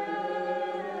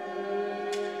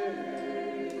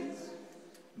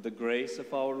 The grace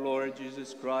of our Lord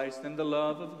Jesus Christ and the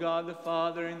love of God the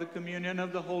Father and the communion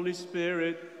of the Holy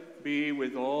Spirit be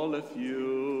with all of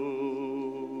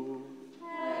you.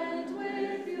 And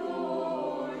with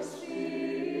your spirit.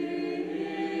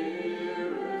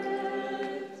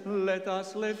 Let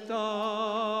us lift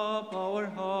up our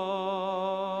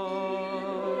hearts.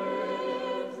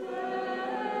 Lift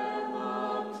them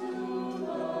up to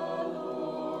the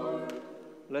Lord.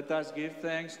 Let us give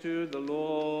thanks to the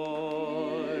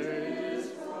Lord.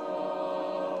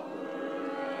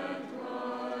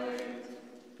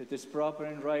 It is proper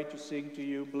and right to sing to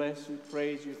you, bless you,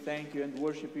 praise you, thank you, and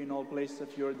worship you in all places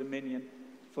of your dominion.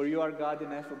 For you are God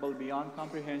ineffable, beyond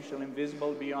comprehension,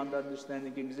 invisible, beyond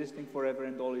understanding, existing forever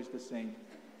and always the same.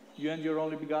 You and your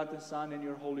only begotten Son and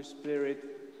your Holy Spirit,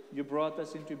 you brought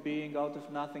us into being out of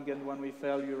nothing, and when we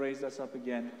fell, you raised us up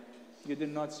again. You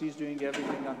did not cease doing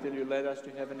everything until you led us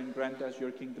to heaven and grant us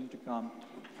your kingdom to come.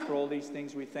 For all these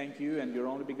things we thank you and your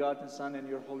only begotten Son and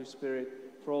your Holy Spirit,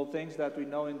 for all things that we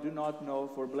know and do not know,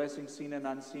 for blessings seen and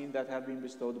unseen that have been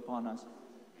bestowed upon us.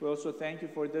 We also thank you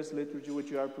for this liturgy which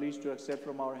you are pleased to accept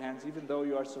from our hands, even though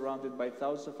you are surrounded by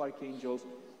thousands of archangels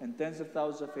and tens of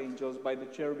thousands of angels, by the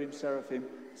cherubim, seraphim,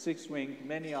 six-winged,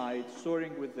 many-eyed,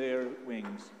 soaring with their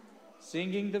wings,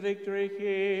 singing the victory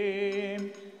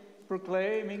hymn,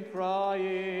 proclaiming,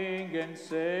 crying, and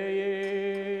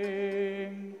saying,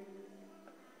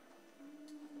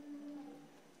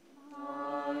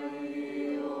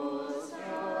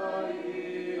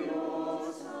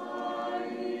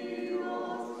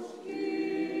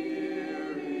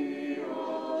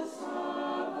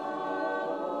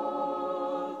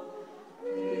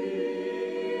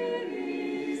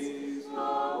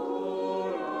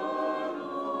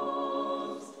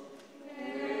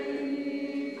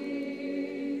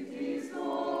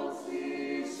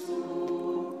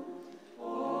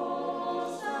 Oh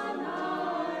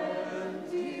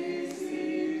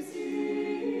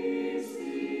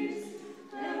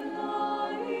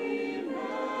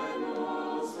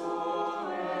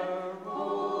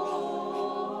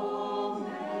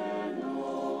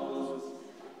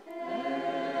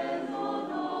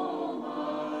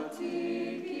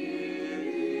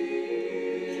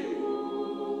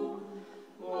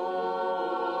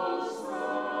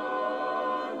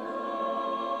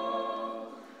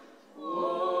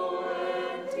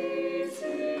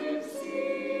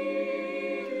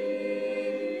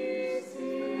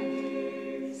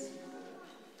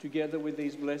Together with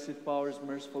these blessed powers,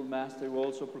 merciful Master, we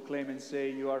also proclaim and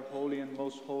say, you are holy and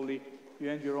most holy, you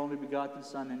and your only begotten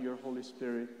Son and your Holy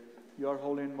Spirit. You are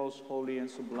holy and most holy,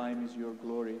 and sublime is your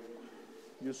glory.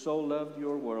 You so loved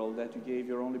your world that you gave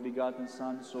your only begotten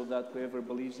Son, so that whoever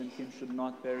believes in him should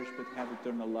not perish but have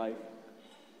eternal life.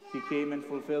 He came and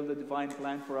fulfilled the divine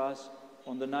plan for us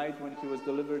on the night when he was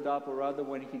delivered up, or rather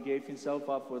when he gave himself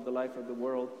up for the life of the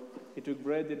world. He took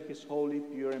bread in his holy,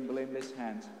 pure, and blameless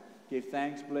hands, gave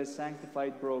thanks, blessed,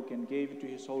 sanctified, broke, and gave it to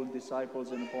his holy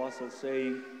disciples and apostles,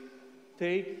 saying,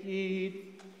 "Take,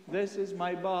 eat, this is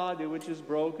my body, which is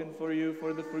broken for you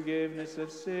for the forgiveness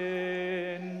of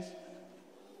sins."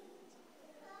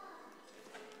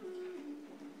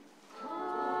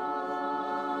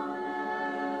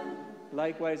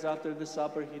 Likewise, after the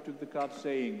supper, he took the cup,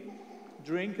 saying,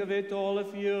 "Drink of it, all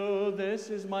of you. This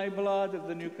is my blood of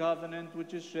the new covenant,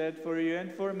 which is shed for you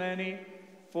and for many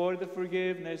for the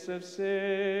forgiveness of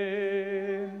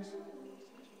sins."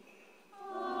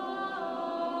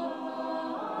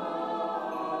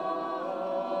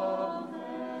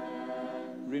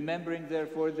 Remembering,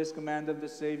 therefore, this command of the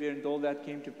Savior and all that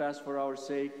came to pass for our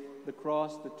sake, the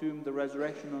cross, the tomb, the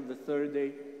resurrection on the third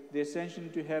day, the ascension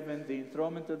to heaven, the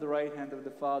enthronement at the right hand of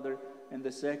the Father, and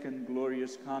the second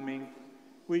glorious coming,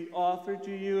 we offer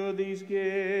to you these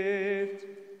gifts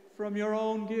from your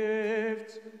own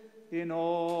gifts in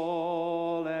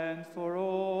all and for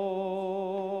all.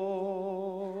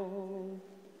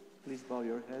 Please bow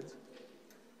your heads.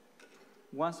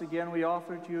 Once again, we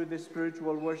offer to you this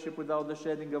spiritual worship without the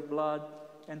shedding of blood,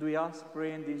 and we ask,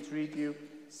 pray, and entreat you,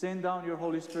 send down your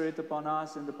Holy Spirit upon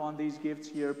us and upon these gifts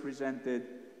here presented,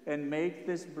 and make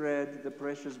this bread the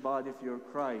precious body of your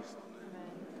Christ,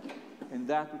 and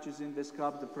that which is in this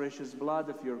cup the precious blood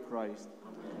of your Christ,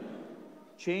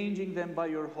 changing them by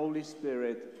your Holy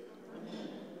Spirit.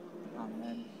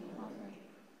 Amen. Amen.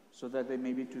 So that they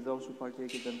may be to those who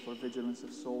partake of them for vigilance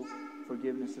of soul,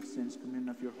 forgiveness of sins, communion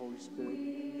of your Holy Spirit,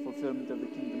 fulfillment of the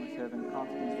kingdom of heaven,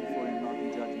 confidence before him, not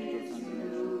in judgment or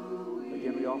condemnation.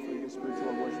 Again, we offer this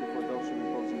spiritual worship for those who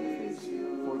repose in the faith,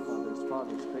 forefathers,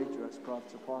 fathers, patriarchs,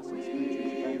 prophets, apostles,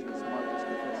 preachers, evangelists, martyrs,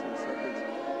 confessors, shepherds,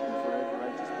 and forever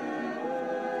righteous men and perfect.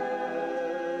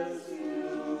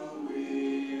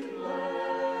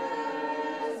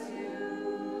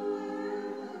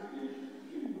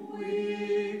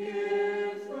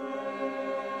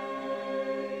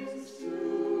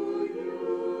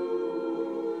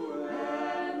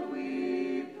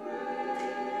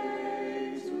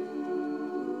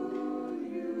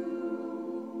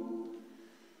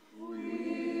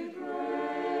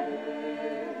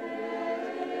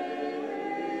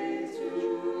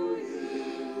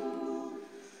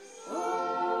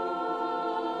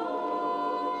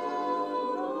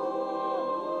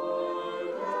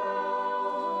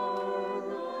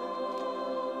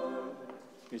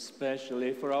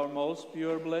 Especially for our most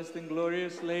pure, blessed, and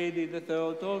glorious Lady, the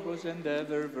Theotokos and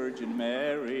ever Virgin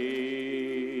Mary.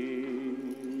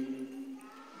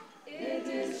 It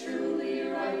is truly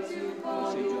right to call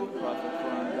For Saint John you the Prophet, for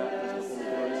our Baptist, the full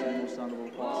glorious and most honorable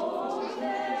apostle, for Saint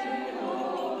Francis and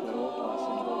Cleopas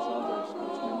and those others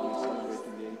whose memory is celebrated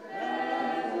today,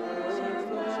 and for all the saints,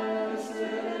 those in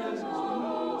the nations and the blessings,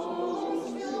 remember also those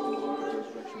who have the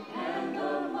resurrection. and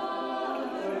the Mother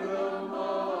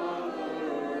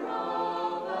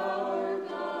of our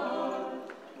God,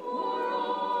 more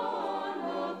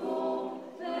honorable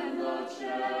than the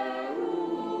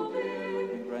cherubim.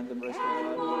 And grant them rest of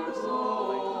life, Lord, the Son of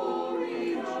light,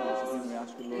 and the again we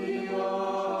ask you, Lord, that you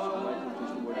light and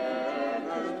teach the word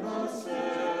of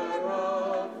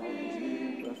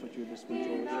the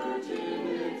spiritual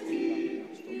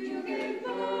You gave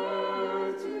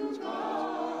birth to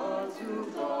God,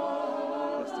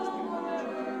 Bless this day in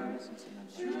our innocence and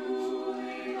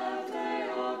truly the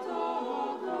Theotokos,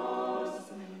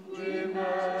 we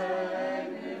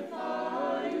magnify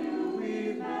you, we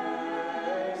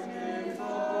magnify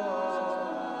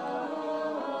you.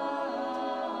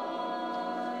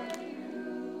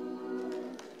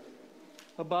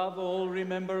 Above all,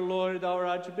 remember, Lord, our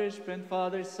Archbishop and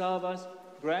Father Savas.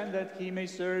 Grant that he may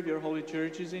serve your holy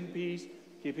churches in peace.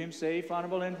 Keep him safe,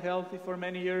 honorable, and healthy for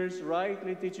many years,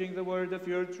 rightly teaching the word of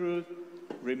your truth.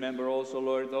 Remember also,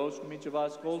 Lord, those whom each of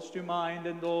us calls to mind,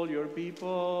 and all your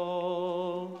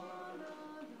people.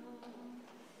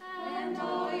 And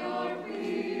all your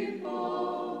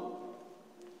people.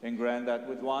 And grant that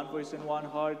with one voice and one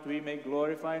heart we may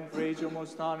glorify and praise your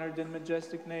most honored and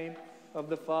majestic name, of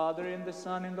the Father, and the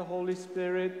Son, and the Holy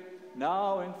Spirit,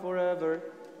 now and forever,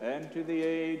 and to the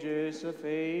ages of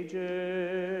ages.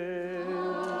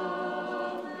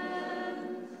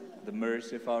 Amen. The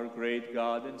mercy of our great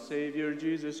God and Savior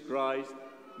Jesus Christ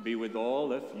be with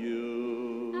all of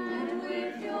you. And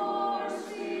with your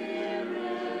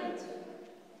spirit.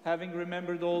 Having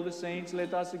remembered all the saints,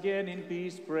 let us again in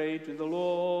peace pray to the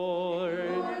Lord.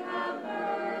 Lord, have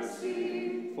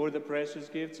mercy. For the precious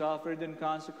gifts offered and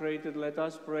consecrated, let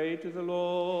us pray to the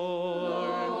Lord.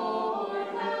 Lord,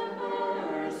 have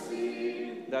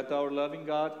mercy. That our loving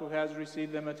God, who has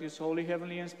received them at his holy,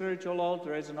 heavenly, and spiritual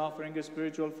altar as an offering of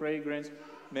spiritual fragrance,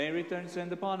 may return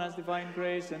send upon us divine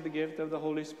grace and the gift of the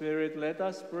Holy Spirit. Let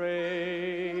us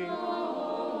pray.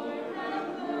 Lord,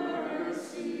 have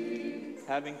mercy.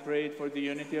 Having prayed for the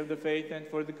unity of the faith and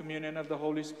for the communion of the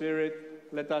Holy Spirit,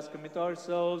 let us commit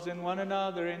ourselves and one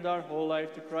another and our whole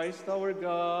life to Christ our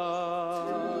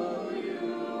God. To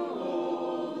you,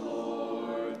 O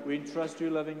Lord. We entrust you,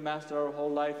 loving Master, our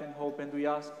whole life and hope, and we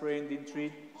ask, pray, and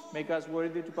entreat, make us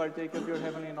worthy to partake of your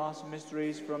heavenly and awesome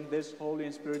mysteries from this holy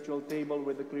and spiritual table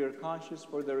with a clear conscience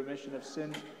for the remission of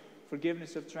sins,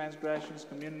 forgiveness of transgressions,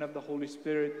 communion of the Holy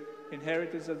Spirit,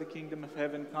 inheritance of the kingdom of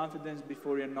heaven, confidence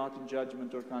before you, not in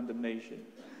judgment or condemnation.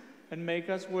 And make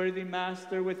us worthy,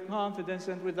 Master, with confidence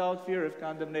and without fear of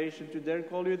condemnation, to dare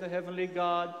call you the heavenly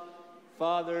God,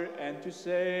 Father, and to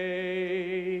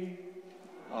say,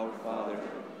 Our Father,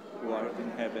 who art in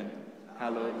heaven,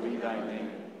 hallowed be thy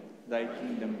name. Thy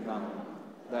kingdom come,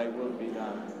 thy will be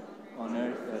done, on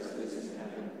earth as it is in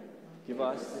heaven. Give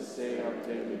us this day our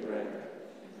daily bread,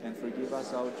 and forgive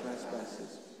us our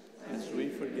trespasses, as we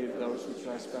forgive those who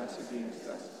trespass against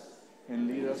us. And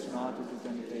lead us not into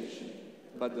temptation,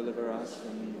 but deliver us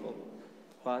from evil.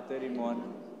 Pater imon,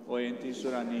 o εν της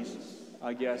ουρανής,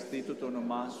 αγιαστήτω το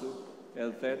όνομά σου,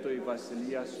 ελθέτω η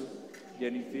βασιλεία σου,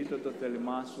 γεννηθήτω το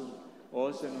θέλημά σου,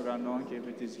 ως εν ουρανών και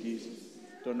επί της γης.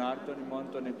 Των άρτων ημών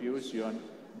των επιούσιων,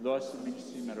 δώσει μην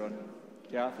σήμερον,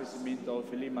 και άφεση μην τα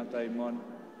οφειλήματα ημών,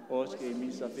 ως και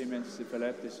εμείς αφήμεν τις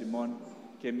υπελεύτες ημών,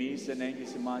 και μη εις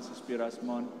ενέγγιση μας εις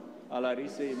πειρασμών, αλλά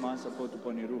ρίσε ημάς από του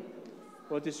πονηρού.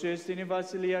 Ότι σου εστίν η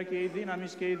βασιλεία και η δύναμη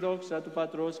και η δόξα του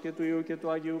Πατρός και του Υιού και του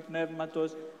Αγίου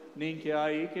Πνεύματος, νυν και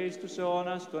αεί και εις τους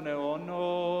αιώνας των αιώνων.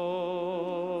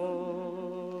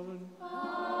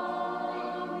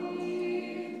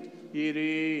 Αμήν.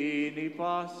 Ειρήνη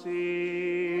πάση.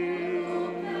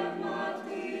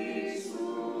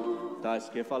 Τα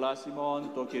σκεφαλάς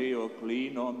ημών το Κυρίο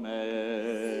κλείνομε.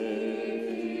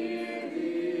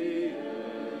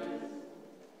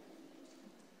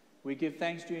 We give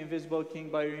thanks to you, invisible King.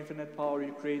 By your infinite power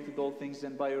you created all things,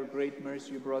 and by your great mercy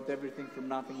you brought everything from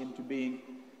nothing into being.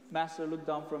 Master, look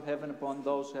down from heaven upon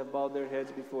those who have bowed their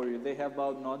heads before you. They have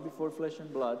bowed not before flesh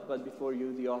and blood, but before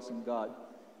you, the awesome God.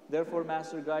 Therefore,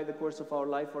 Master, guide the course of our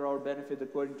life for our benefit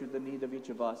according to the need of each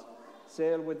of us.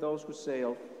 Sail with those who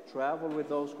sail, travel with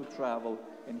those who travel,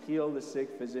 and heal the sick,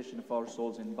 physician of our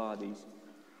souls and bodies.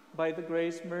 By the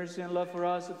grace, mercy, and love for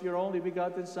us of your only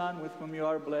begotten Son, with whom you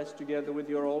are blessed, together with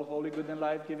your all holy, good, and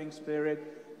life-giving Spirit,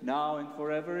 now and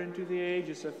forever into the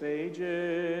ages of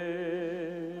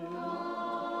ages.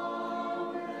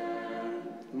 Amen.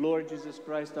 Lord Jesus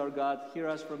Christ, our God, hear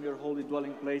us from your holy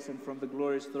dwelling place and from the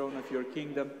glorious throne of your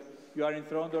kingdom. You are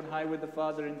enthroned on high with the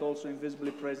Father and also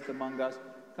invisibly present among us.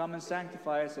 Come and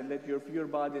sanctify us, and let your pure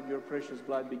body and your precious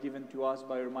blood be given to us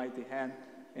by your mighty hand,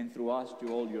 and through us to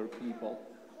all your people.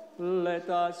 Let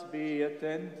us be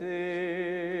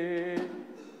attentive.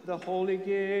 The holy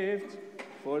gift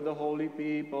for the holy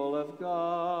people of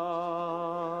God.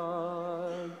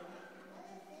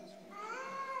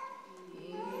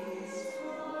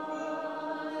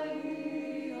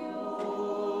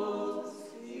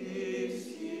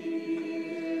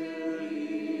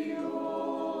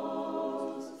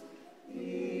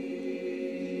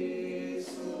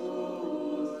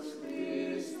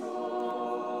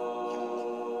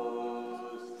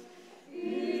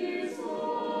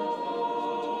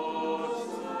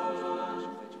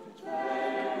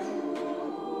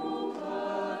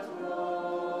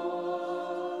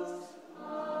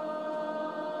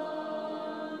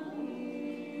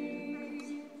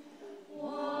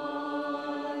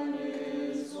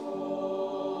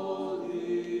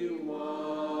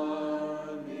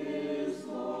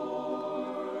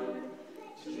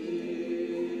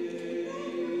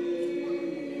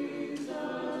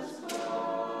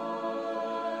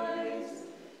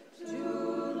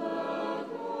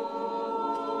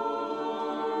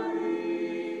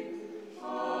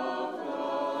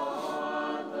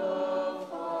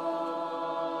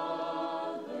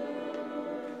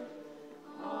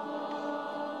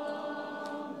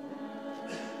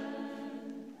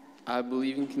 I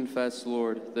believe and confess,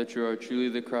 Lord, that you are truly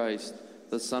the Christ,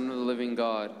 the Son of the living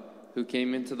God, who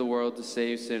came into the world to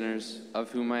save sinners,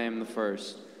 of whom I am the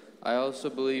first. I also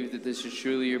believe that this is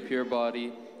truly your pure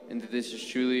body, and that this is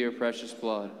truly your precious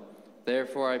blood.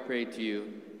 Therefore I pray to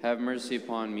you, have mercy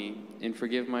upon me, and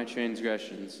forgive my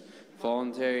transgressions,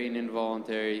 voluntary and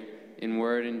involuntary, in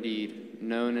word and deed,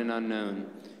 known and unknown,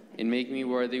 and make me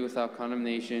worthy without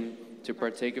condemnation to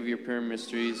partake of your pure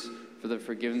mysteries, for the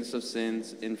forgiveness of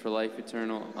sins, and for life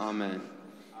eternal. Amen.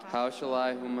 How shall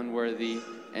I, whom unworthy,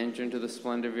 enter into the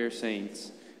splendor of your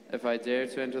saints? If I dare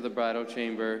to enter the bridal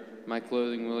chamber, my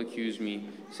clothing will accuse me,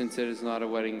 since it is not a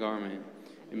wedding garment.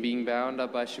 And being bound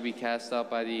up, I shall be cast out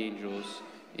by the angels.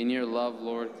 In your love,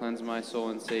 Lord, cleanse my soul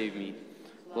and save me.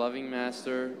 Loving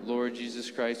Master, Lord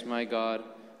Jesus Christ, my God,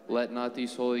 let not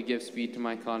these holy gifts be to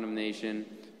my condemnation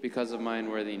because of my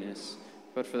unworthiness,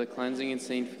 but for the cleansing and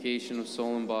sanctification of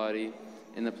soul and body,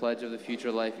 and the pledge of the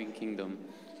future life and kingdom.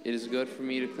 It is good for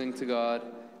me to cling to God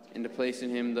and to place in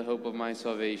him the hope of my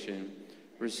salvation.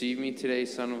 Receive me today,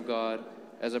 Son of God,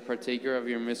 as a partaker of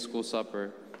your mystical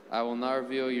supper. I will not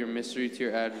reveal your mystery to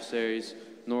your adversaries,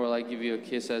 nor will I give you a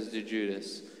kiss as did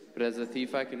Judas. But as a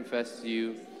thief I confess to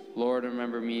you, Lord,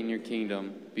 remember me in your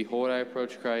kingdom. Behold, I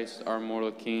approach Christ, our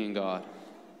immortal King and God.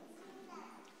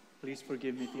 Please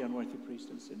forgive me, the unworthy priest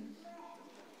and sinner.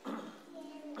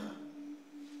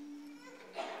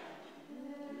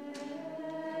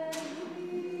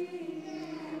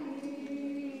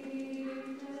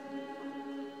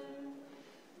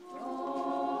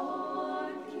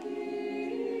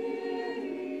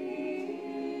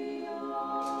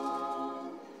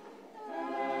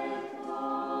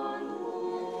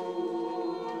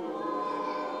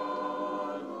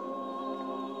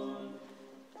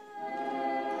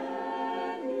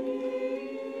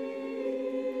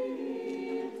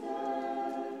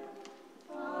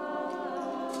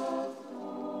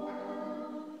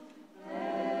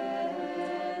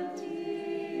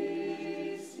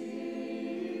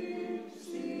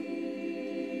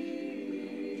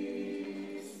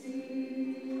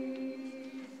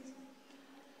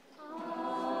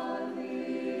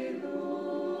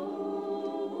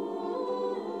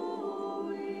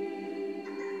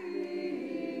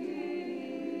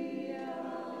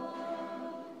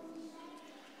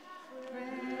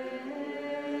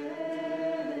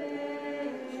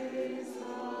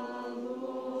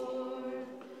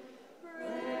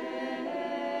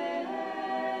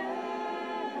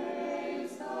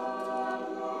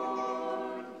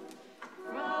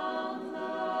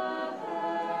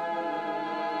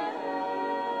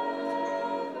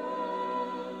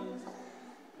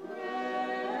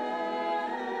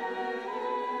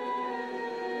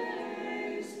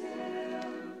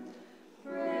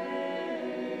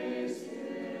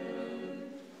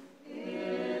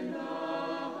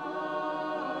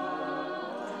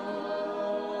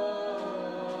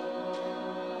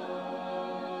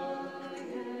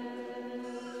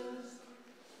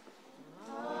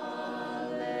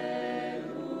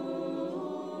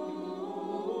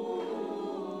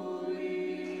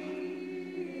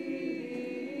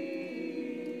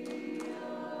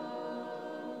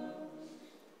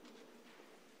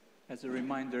 As a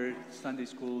reminder, Sunday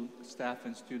school staff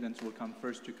and students will come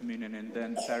first to communion, and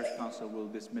then the parish council will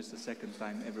dismiss the second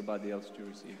time everybody else to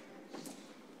receive.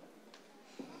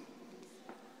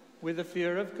 With the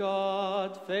fear of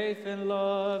God, faith and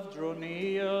love draw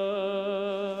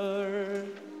near.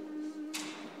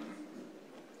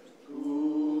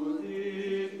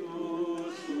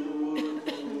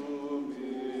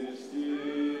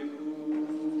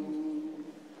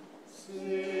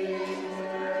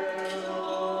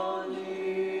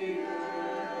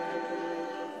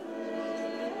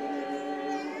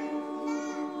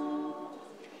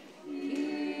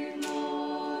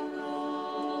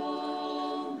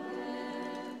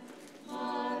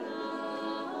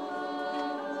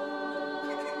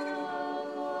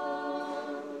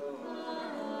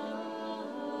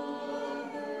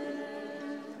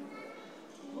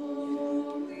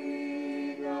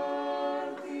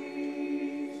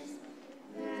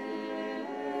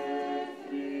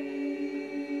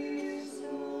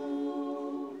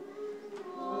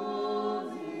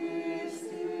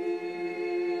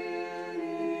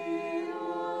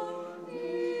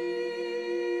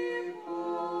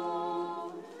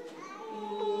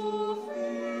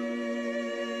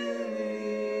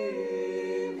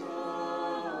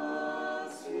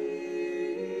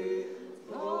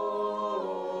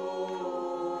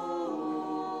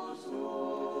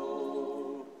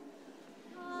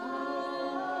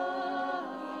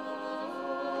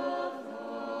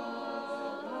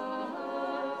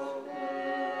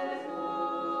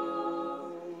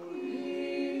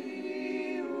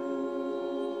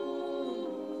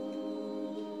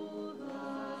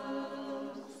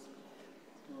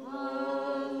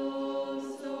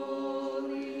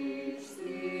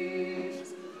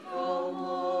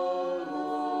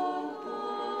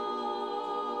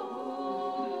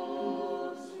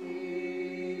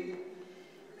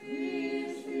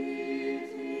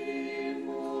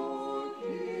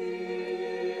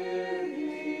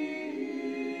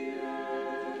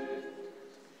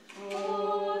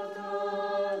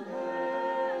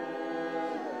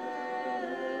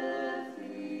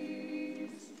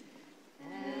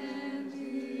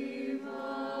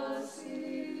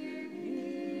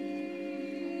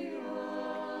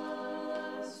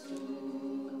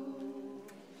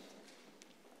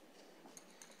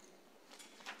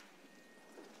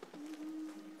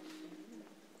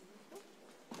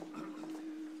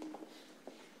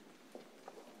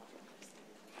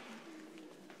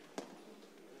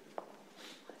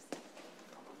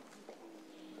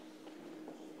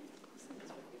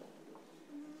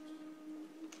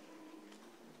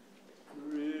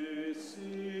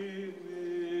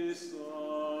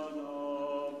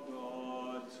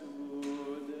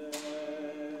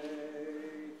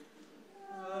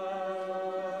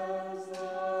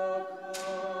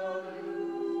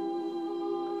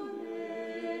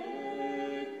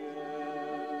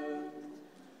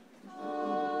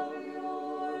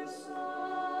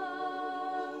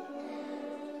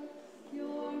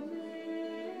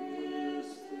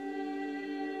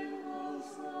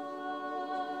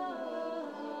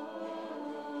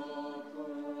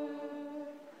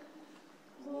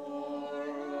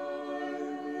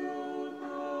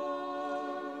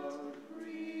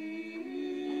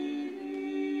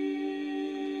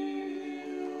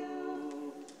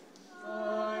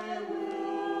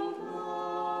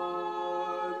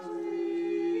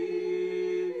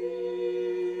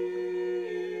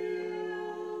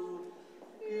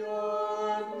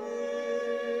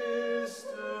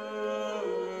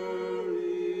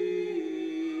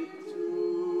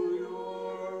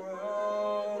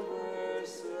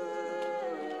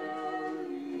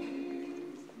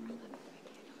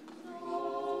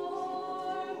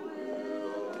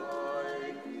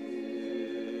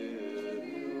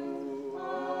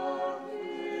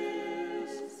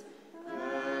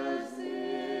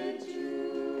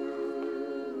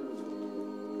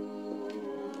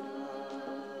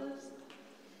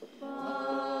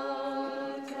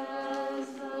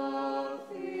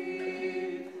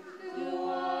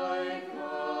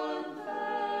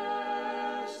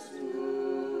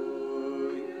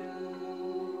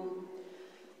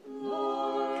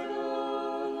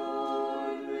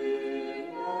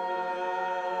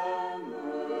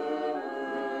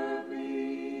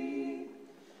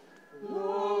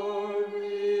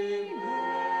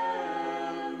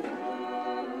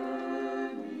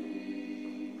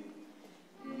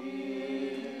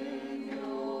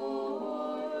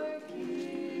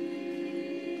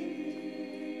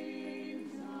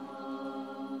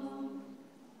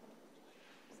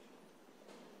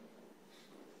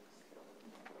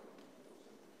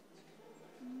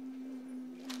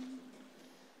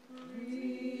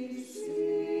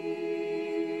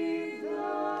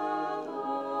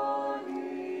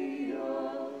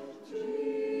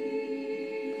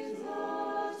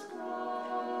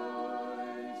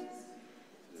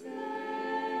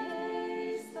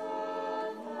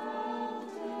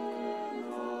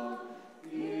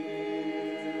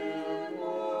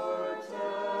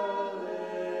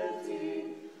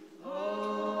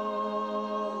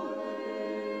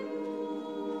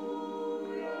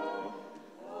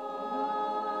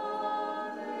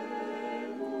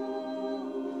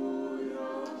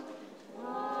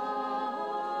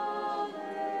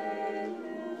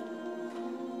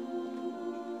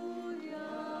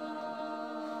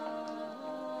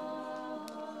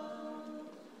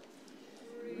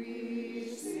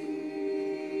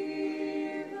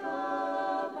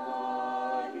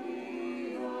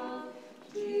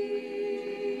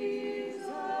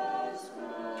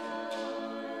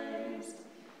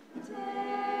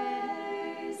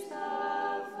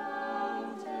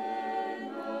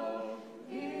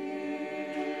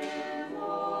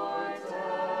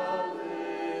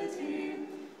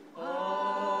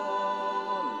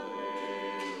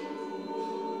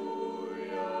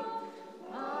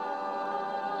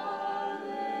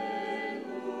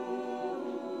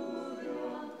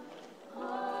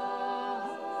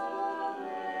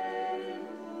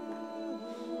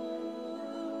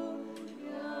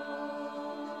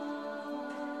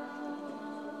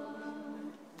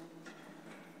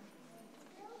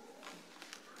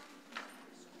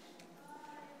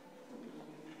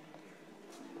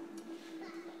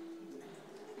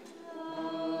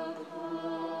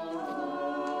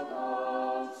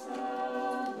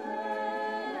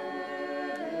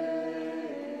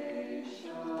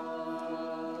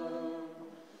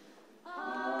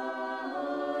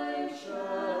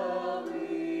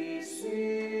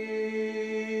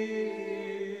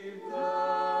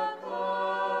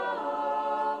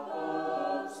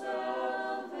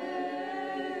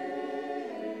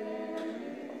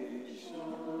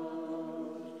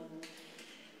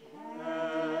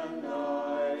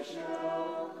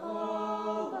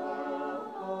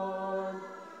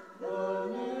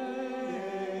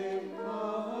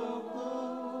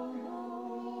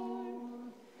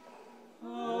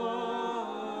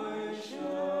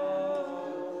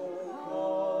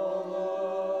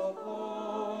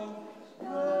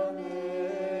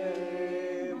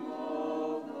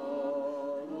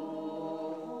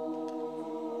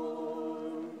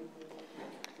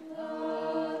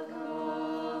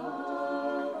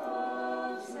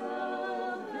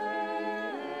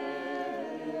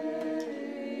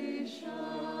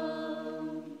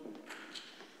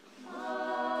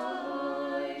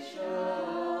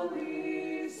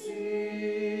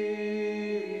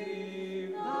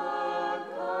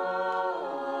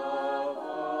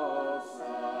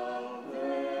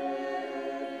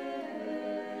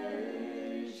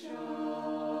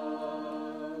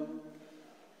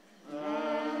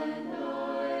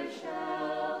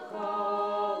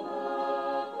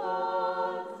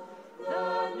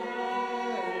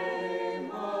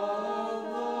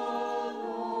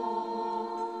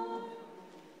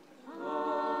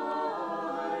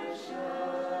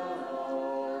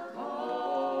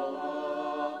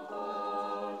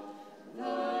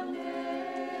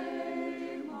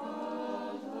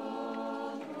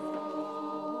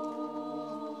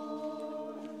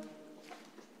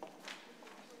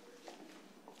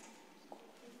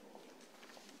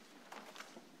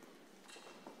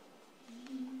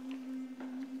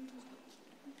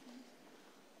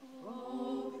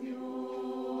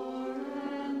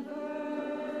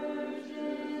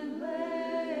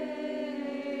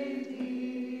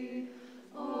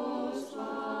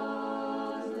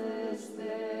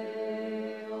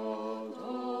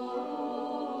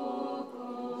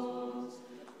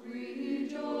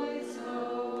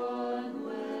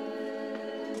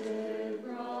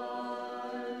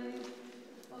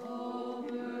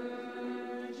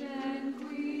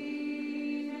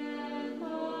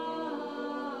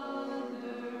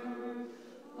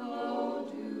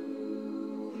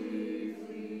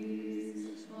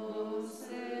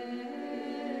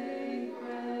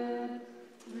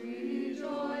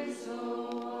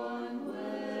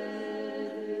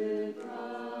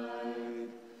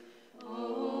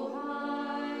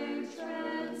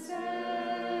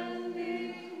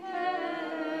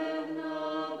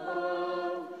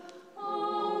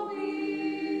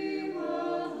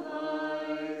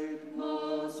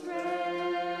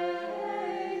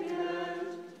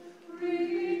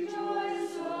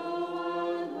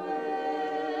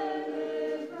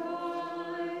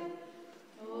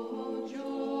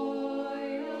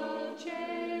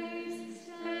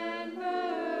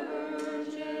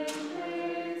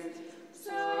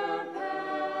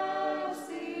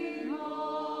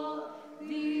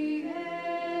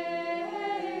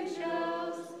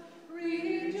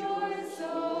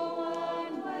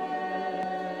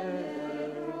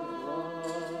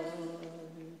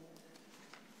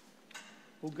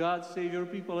 God, save your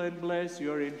people and bless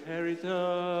your inheritance.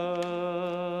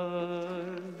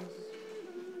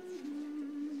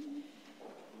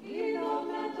 In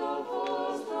aumento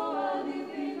vostro ad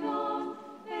divinum,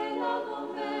 et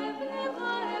labum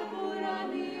ebleva et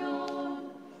puranium,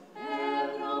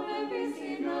 et nome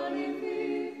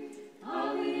vicinalivi,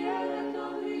 aliere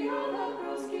dobriada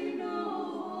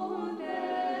proscinudes,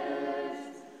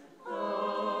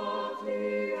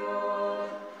 atria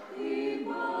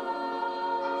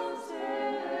imas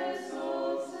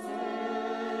exultem.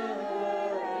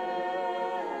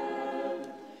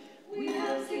 We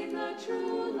have seen the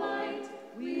true light,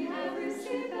 we have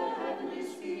received the heavenly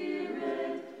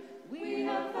Spirit, we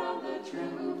have found the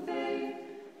true faith,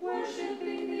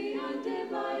 worshiping the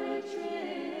undivided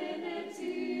Trinity.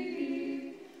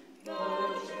 The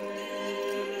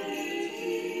Trinity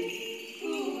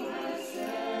who has saved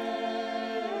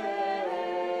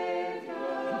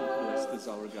us. Blessed is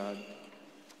our God,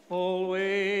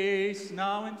 always,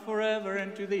 now and forever,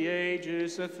 and to the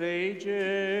ages of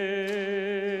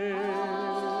ages.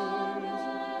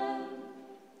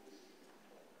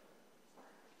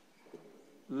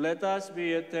 Let us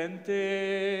be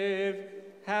attentive,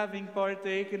 having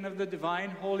partaken of the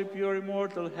divine, holy, pure,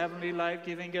 immortal, heavenly,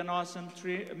 life-giving, and awesome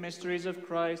mysteries of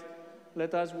Christ.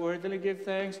 Let us worthily give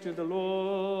thanks to the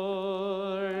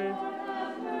Lord. Lord,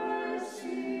 have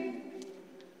mercy.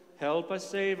 Help us,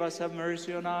 save us, have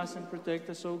mercy on us, and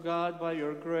protect us, O God, by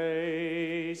your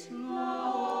grace.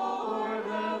 Lord,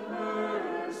 have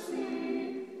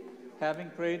mercy. Having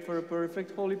prayed for a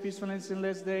perfect, holy, peaceful, and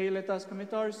sinless day, let us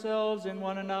commit ourselves and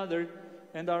one another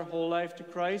and our whole life to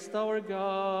Christ our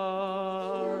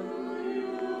God.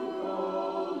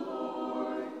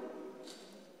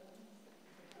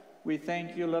 We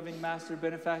thank you, loving Master,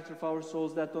 benefactor of our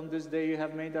souls, that on this day you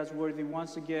have made us worthy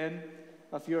once again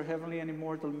of your heavenly and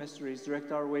immortal mysteries.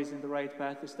 Direct our ways in the right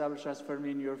path, establish us firmly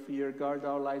in your fear, guard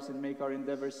our lives, and make our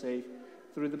endeavors safe.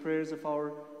 Through the prayers of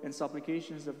our and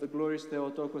supplications of the glorious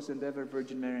Theotokos and ever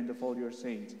Virgin Mary and of all your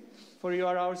saints. For you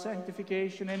are our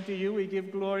sanctification, and to you we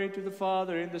give glory, to the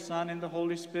Father, and the Son, and the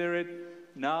Holy Spirit,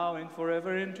 now and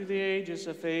forever, and to the ages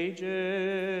of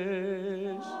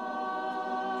ages.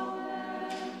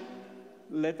 Amen.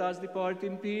 Let us depart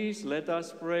in peace. Let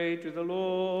us pray to the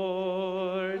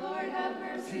Lord. Lord, have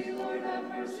mercy. Lord, have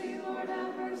mercy. Lord,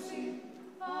 have mercy.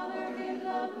 Father, give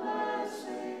the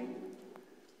blessing.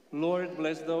 Lord,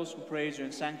 bless those who praise you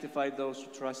and sanctify those who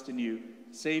trust in you.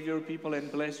 Save your people and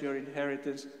bless your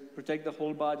inheritance. Protect the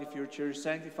whole body of your church.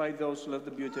 Sanctify those who love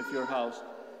the beauty of your house.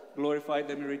 Glorify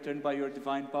them in return by your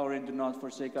divine power, and do not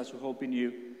forsake us who hope in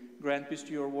you. Grant peace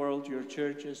to your world, to your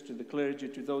churches, to the clergy,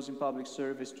 to those in public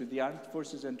service, to the armed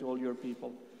forces, and to all your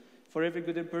people. For every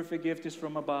good and perfect gift is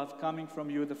from above, coming from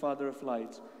you, the Father of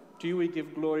lights. To you we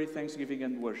give glory, thanksgiving,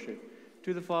 and worship.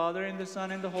 To the Father, and the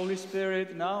Son, and the Holy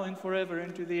Spirit, now and forever,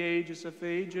 and to the ages of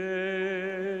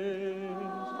ages.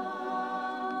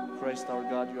 Amen. Christ our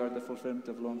God, you are the fulfillment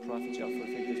of law and prophets. You have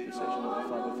fulfilled this procession of the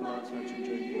Father, fill our church and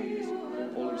joy blindness,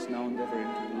 always now and ever,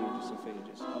 and to the ages of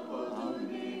ages.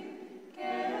 Amen.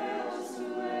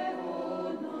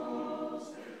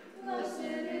 Blessed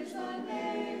is the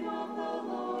name of the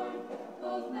Lord,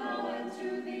 both now and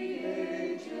to the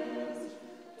ages.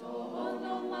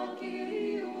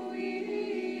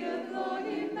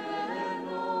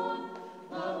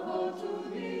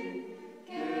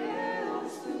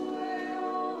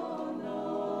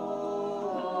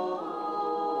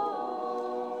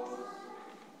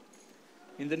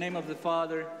 In the name of the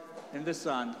Father, and the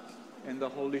Son, and the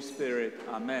Holy Spirit.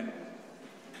 Amen.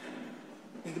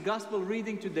 In the Gospel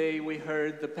reading today, we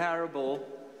heard the parable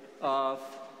of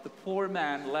the poor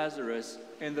man, Lazarus,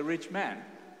 and the rich man.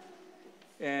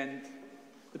 And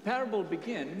the parable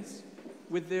begins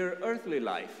with their earthly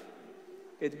life.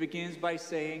 It begins by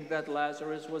saying that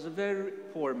Lazarus was a very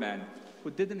poor man who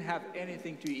didn't have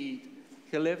anything to eat.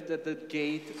 He lived at the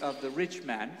gate of the rich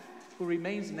man, who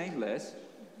remains nameless,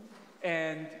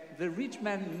 and the rich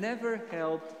man never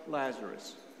helped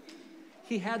Lazarus.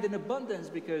 He had an abundance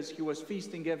because he was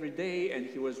feasting every day and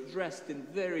he was dressed in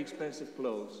very expensive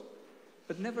clothes,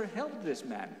 but never helped this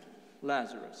man,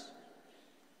 Lazarus.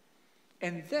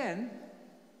 And then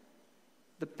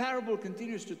the parable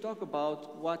continues to talk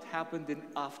about what happened in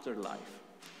afterlife.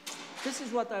 This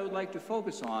is what I would like to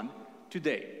focus on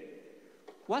today.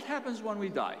 What happens when we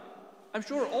die? I'm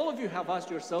sure all of you have asked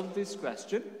yourself this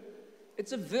question.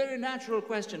 It's a very natural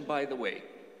question, by the way.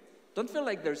 Don't feel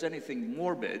like there's anything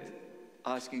morbid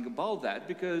asking about that,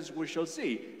 because we shall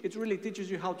see. It really teaches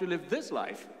you how to live this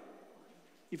life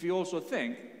if you also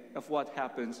think of what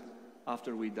happens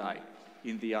after we die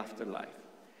in the afterlife.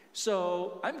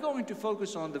 So I'm going to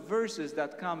focus on the verses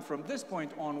that come from this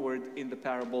point onward in the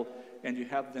parable, and you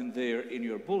have them there in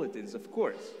your bulletins, of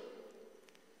course.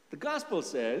 The gospel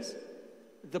says,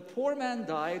 "The poor man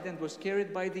died and was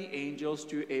carried by the angels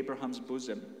to Abraham's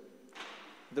bosom.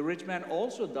 The rich man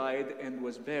also died and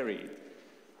was buried.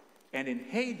 And in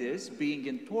Hades, being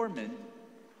in torment,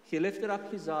 he lifted up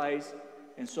his eyes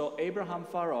and saw Abraham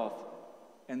far off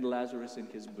and Lazarus in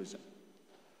his bosom."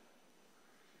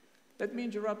 Let me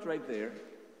interrupt right there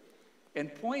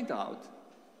and point out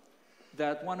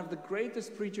that one of the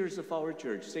greatest preachers of our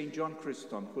church, St. John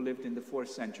Chrysostom, who lived in the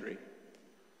 4th century,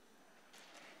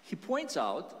 he points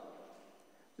out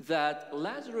that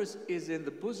Lazarus is in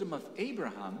the bosom of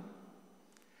Abraham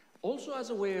also as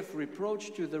a way of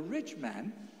reproach to the rich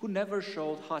man who never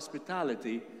showed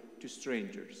hospitality to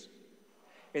strangers.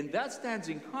 And that stands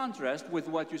in contrast with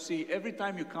what you see every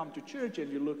time you come to church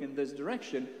and you look in this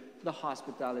direction, the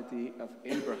hospitality of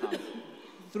Abraham.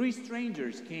 3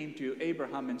 strangers came to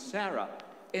Abraham and Sarah,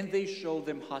 and they showed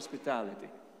them hospitality.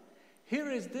 Here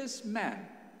is this man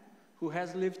who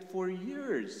has lived for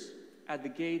years at the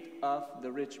gate of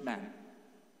the rich man,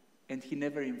 and he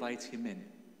never invites him in.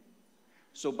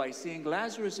 So by seeing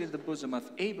Lazarus in the bosom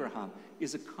of Abraham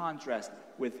is a contrast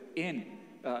with the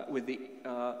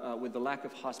lack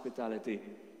of hospitality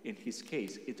in his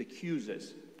case. It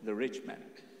accuses the rich man.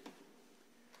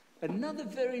 Another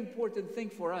very important thing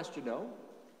for us to know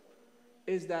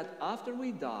is that after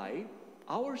we die,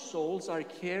 our souls are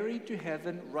carried to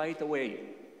heaven right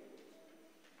away.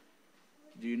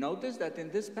 Do you notice that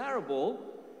in this parable,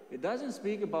 it doesn't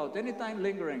speak about any time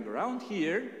lingering around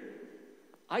here?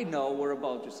 I know we're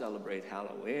about to celebrate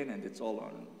Halloween, and it's all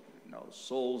on,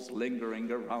 souls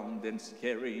lingering around and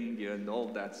scaring you and all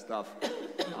that stuff.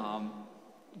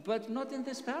 But not in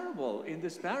this parable. In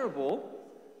this parable,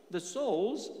 the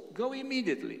souls go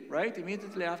immediately, right?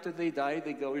 Immediately after they die,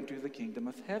 they go into the kingdom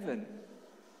of heaven.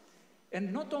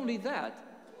 And not only that,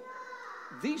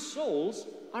 these souls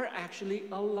are actually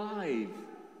alive.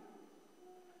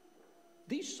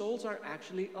 These souls are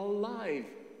actually alive.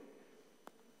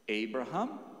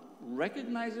 Abraham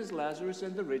recognizes Lazarus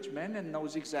and the rich man and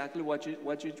knows exactly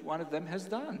what each one of them has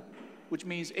done, which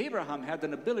means Abraham had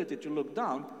an ability to look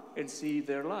down and see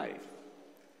their life.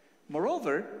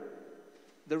 Moreover,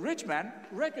 the rich man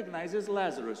recognizes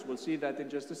Lazarus. We'll see that in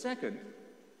just a second.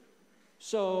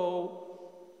 So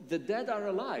the dead are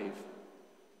alive.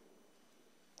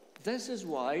 This is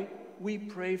why we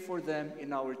pray for them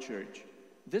in our church.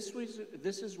 This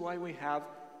is why we have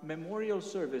memorial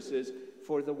services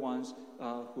for the ones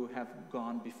who have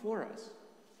gone before us.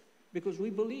 Because we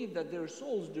believe that their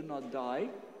souls do not die,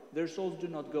 their souls do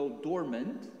not go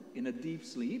dormant in a deep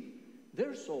sleep.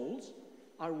 Their souls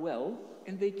are well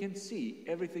and they can see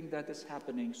everything that is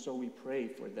happening, so we pray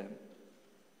for them.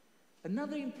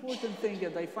 Another important thing,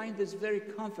 and I find this very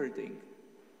comforting,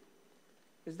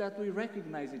 is that we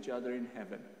recognize each other in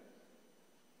heaven.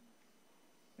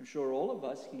 I'm sure all of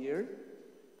us here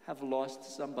have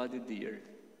lost somebody dear,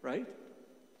 right?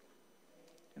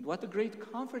 And what a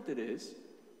great comfort it is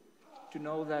to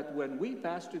know that when we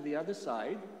pass to the other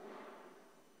side,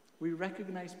 we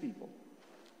recognize people.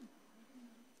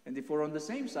 And if we're on the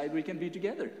same side, we can be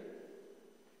together,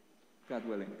 God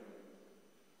willing.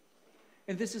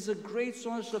 And this is a great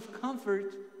source of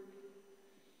comfort,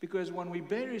 because when we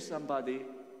bury somebody,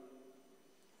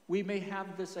 we may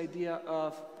have this idea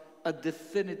of a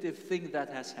definitive thing that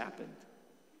has happened.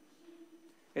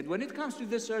 And when it comes to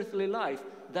this earthly life,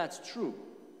 that's true.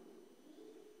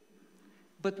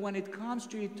 But when it comes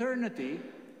to eternity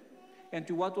and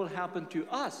to what will happen to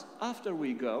us after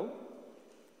we go,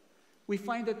 we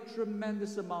find a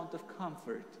tremendous amount of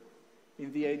comfort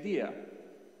in the idea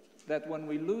that when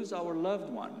we lose our loved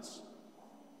ones,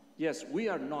 yes, we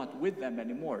are not with them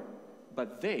anymore,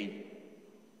 but they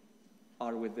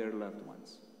are with their loved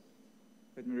ones.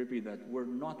 Let me repeat that. We're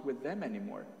not with them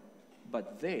anymore,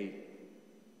 but they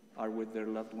are with their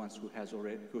loved ones who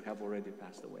have already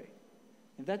passed away.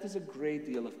 And that is a great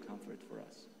deal of comfort for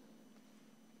us.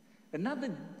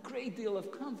 Another great deal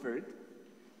of comfort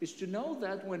is to know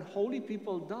that when holy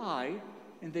people die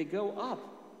and they go up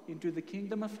into the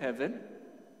kingdom of heaven,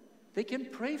 they can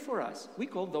pray for us. We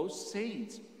call those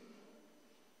saints.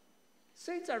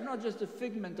 Saints are not just a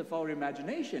figment of our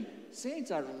imagination.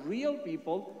 Saints are real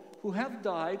people who have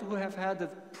died, who have had a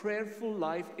prayerful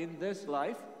life in this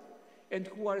life, and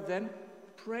who are then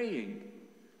praying,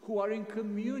 who are in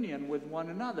communion with one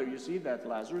another. You see that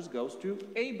Lazarus goes to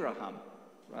Abraham,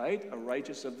 right? A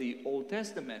righteous of the Old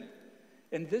Testament.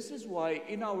 And this is why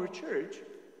in our church,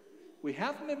 we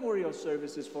have memorial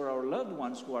services for our loved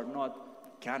ones who are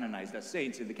not canonized as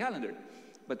saints in the calendar.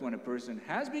 But when a person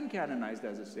has been canonized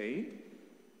as a saint,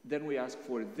 then we ask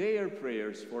for their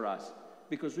prayers for us,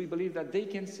 because we believe that they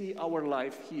can see our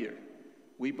life here.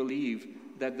 We believe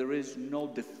that there is no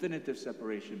definitive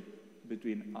separation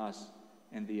between us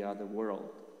and the other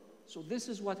world. So this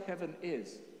is what heaven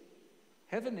is.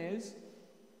 Heaven is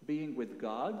being with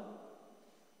God,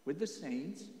 with the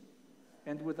saints,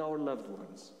 and with our loved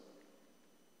ones.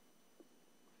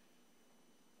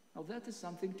 Now that is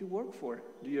something to work for.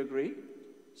 Do you agree?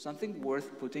 Something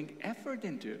worth putting effort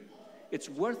into. It's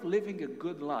worth living a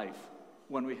good life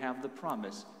when we have the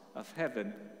promise of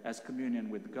heaven as communion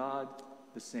with God,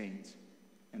 the saints,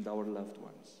 and our loved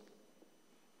ones.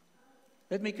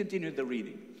 Let me continue the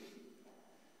reading.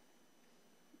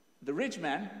 The rich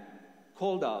man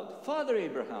called out, "Father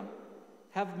Abraham,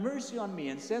 have mercy on me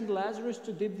and send Lazarus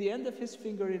to dip the end of his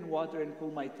finger in water and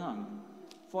cool my tongue,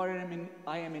 for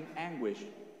I am in anguish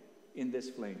in this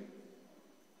flame."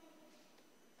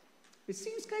 It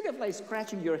seems kind of like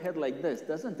scratching your head like this,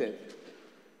 doesn't it?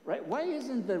 Right? Why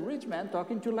isn't the rich man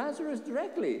talking to Lazarus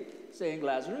directly, saying,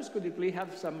 "Lazarus, could you please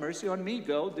have some mercy on me?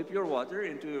 Go dip your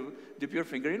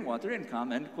finger in water and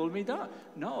come and cool me down"?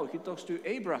 No, he talks to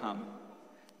Abraham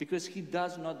because he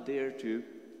does not dare to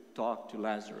talk to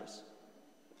Lazarus.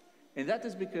 And that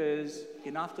is because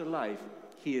in afterlife,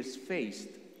 he is faced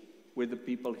with the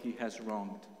people he has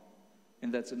wronged.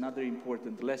 And that's another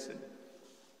important lesson.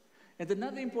 And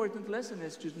another important lesson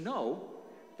is to know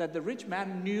that the rich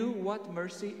man knew what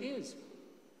mercy is.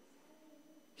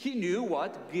 He knew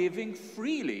what giving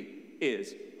freely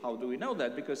is. How do we know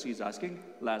that? Because he's asking,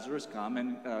 "Lazarus, come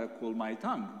and cool my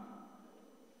tongue."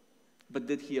 But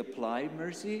did he apply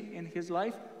mercy in his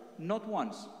life? Not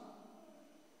once.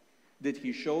 Did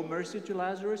he show mercy to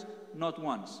Lazarus? Not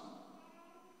once.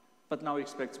 But now he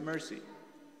expects mercy.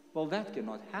 Well, that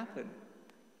cannot happen.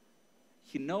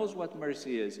 He knows what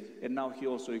mercy is, and now he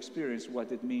also experienced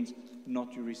what it means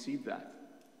not to receive that.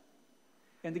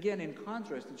 And again, in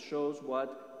contrast, it shows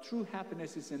what true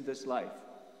happiness is in this life.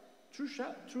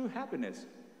 True happiness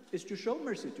is to show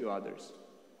mercy to others.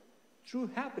 True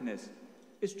happiness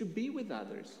is to be with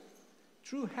others.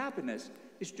 True happiness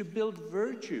is to build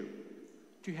virtue,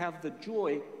 to have the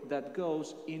joy that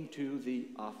goes into the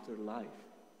afterlife.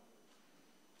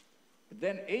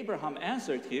 Then Abraham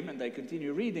answered him, and I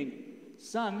continue reading,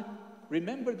 "Son,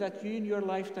 remember that you in your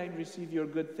lifetime received your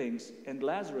good things, and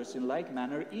Lazarus in like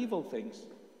manner evil things.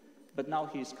 But now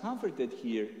he is comforted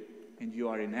here, and you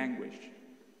are in anguish."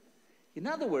 In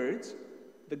other words,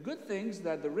 the good things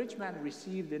that the rich man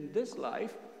received in this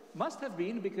life must have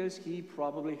been because he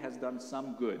probably has done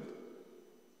some good.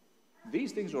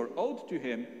 These things were owed to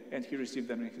him, and he received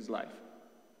them in his life.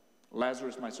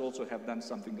 Lazarus might also have done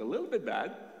something a little bit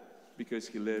bad because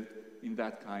he lived in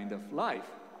that kind of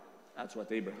life. That's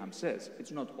what Abraham says.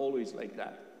 It's not always like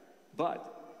that. But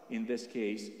in this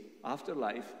case,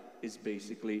 afterlife is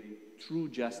basically true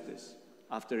justice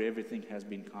after everything has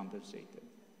been compensated.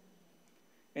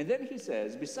 And then he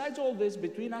says, "Besides all this,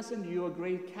 between us and you a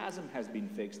great chasm has been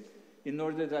fixed, in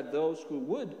order that those who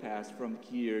would pass from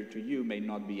here to you may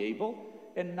not be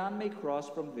able, and none may cross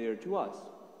from there to us."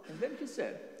 And then he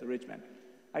said, the rich man,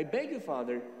 "I beg you,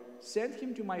 Father, send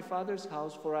him to my father's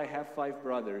house, for I have 5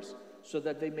 brothers, so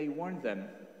that they may warn them,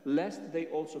 lest they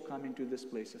also come into this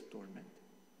place of torment."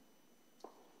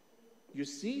 You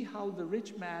see how the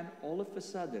rich man, all of a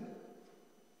sudden,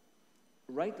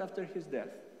 right after his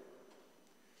death,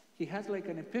 he has like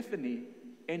an epiphany,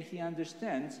 and he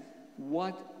understands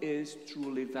what is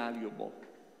truly valuable.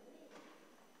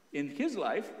 In his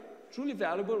life, truly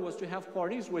valuable was to have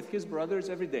parties with his brothers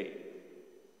every day.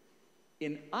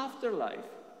 In afterlife,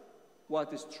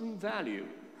 what is true value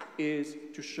is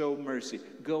to show mercy.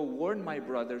 Go warn my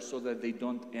brothers so that they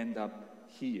don't end up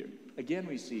here. Again,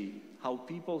 we see how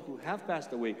people who have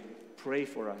passed away pray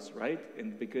for us, right?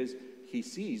 And because he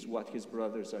sees what his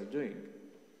brothers are doing.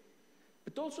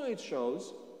 But also it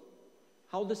shows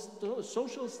how the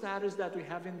social status that we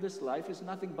have in this life is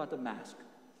nothing but a mask.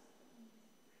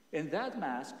 And that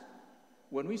mask,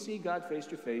 when we see God face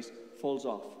to face, falls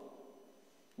off.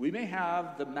 We may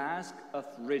have the mask of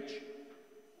rich,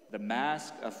 the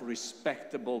mask of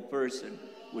respectable person.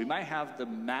 We might have the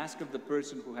mask of the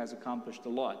person who has accomplished a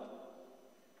lot.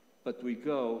 But we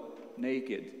go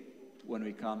naked when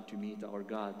we come to meet our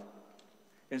God.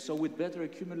 And so we'd better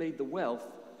accumulate the wealth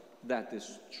that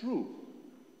is true,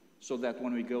 so that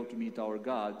when we go to meet our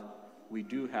God, we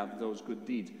do have those good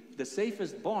deeds. The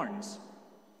safest barns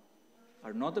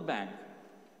are not the bank,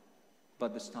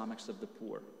 but the stomachs of the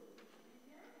poor.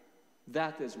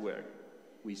 That is where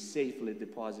we safely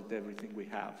deposit everything we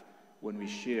have when we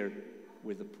share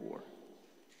with the poor.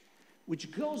 which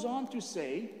goes on to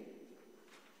say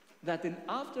that in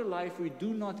afterlife we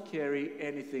do not carry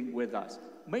anything with us.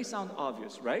 May sound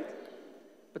obvious, right?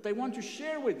 But I want to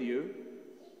share with you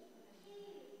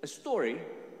a story.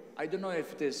 I don't know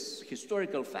if it is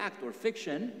historical fact or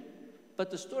fiction,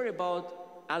 but a story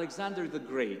about Alexander the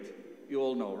Great. You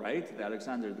all know, right? The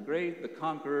Alexander the Great, the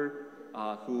conqueror,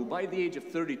 who by the age of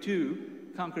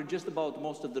 32 conquered just about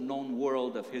most of the known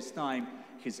world of his time.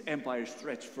 His empire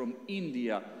stretched from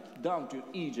India down to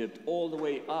Egypt, all the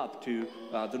way up to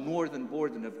the northern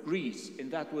border of Greece, and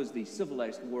that was the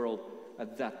civilized world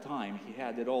at that time. He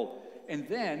had it all. And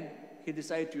then he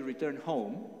decided to return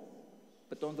home,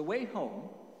 but on the way home,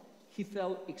 he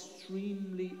fell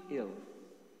extremely ill.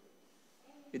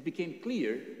 It became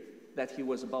clear that he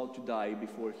was about to die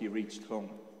before he reached home.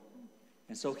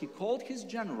 And so he called his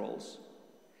generals,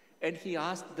 and he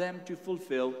asked them to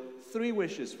fulfill 3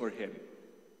 wishes for him.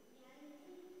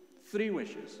 3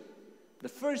 wishes. The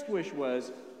first wish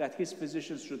was that his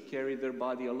physicians should carry their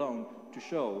body alone to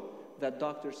show that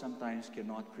doctors sometimes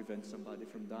cannot prevent somebody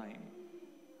from dying.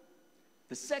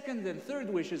 The second and third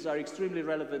wishes are extremely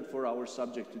relevant for our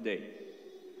subject today.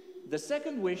 The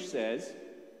second wish says,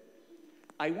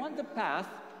 I want the path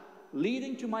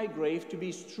leading to my grave to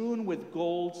be strewn with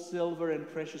gold, silver, and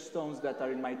precious stones that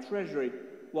are in my treasury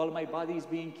while my body is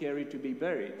being carried to be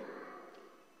buried.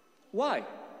 Why?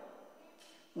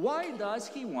 Why does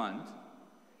he want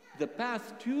the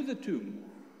path to the tomb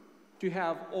to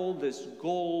have all this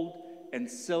gold and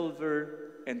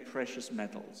silver and precious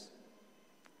metals?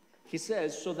 He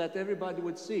says, so that everybody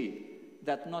would see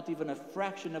that not even a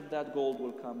fraction of that gold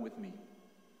will come with me.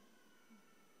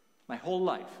 My whole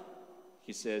life,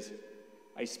 he says,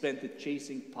 I spent it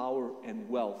chasing power and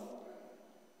wealth.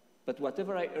 But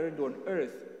whatever I earned on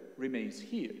earth remains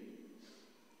here.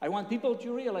 I want people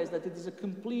to realize that it is a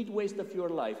complete waste of your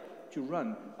life to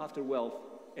run after wealth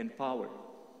and power.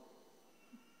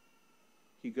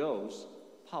 He goes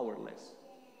powerless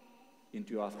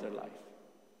into afterlife.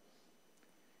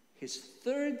 His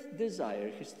third desire,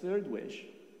 his third wish,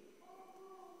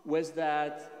 was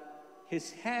that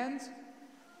his hands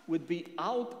would be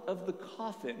out of the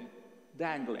coffin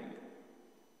dangling.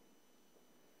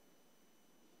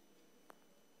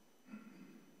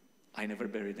 I never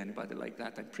buried anybody like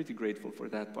that. I'm pretty grateful for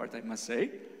that part, I must say.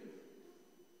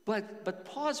 But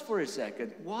pause for a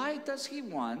second. Why does he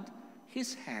want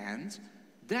his hands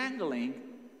dangling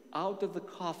out of the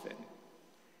coffin?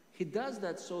 He does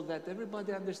that so that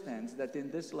everybody understands that in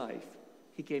this life,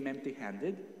 he came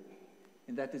empty-handed,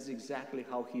 and that is exactly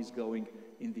how he's going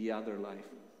in the other life.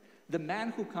 The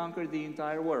man who conquered the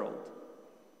entire world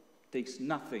takes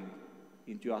nothing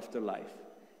into afterlife.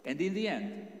 And in the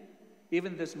end,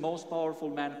 even this most powerful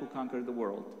man who conquered the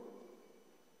world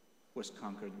was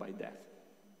conquered by death.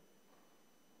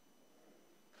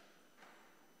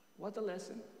 What a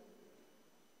lesson.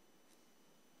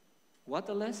 What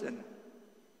a lesson.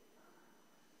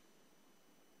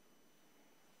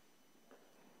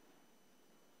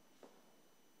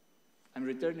 I'm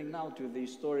returning now to the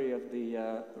story of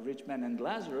the rich man and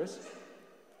Lazarus.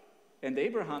 And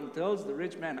Abraham tells the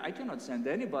rich man, I cannot send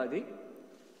anybody.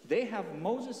 They have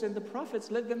Moses and the prophets,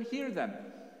 let them hear them.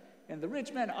 And the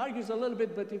rich man argues a little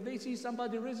bit, but if they see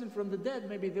somebody risen from the dead,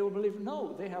 maybe they will believe.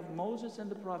 No, they have Moses and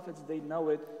the prophets, they know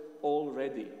it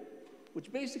already.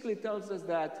 Which basically tells us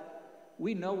that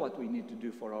we know what we need to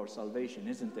do for our salvation,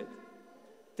 isn't it?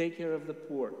 Take care of the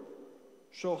poor.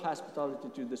 Show hospitality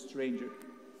to the stranger.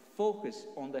 Focus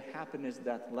on the happiness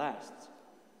that lasts.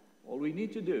 All we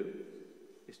need to do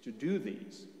is to do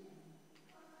these.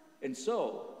 And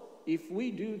so, if we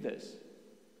do this,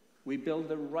 we build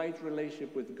the right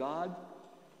relationship with God,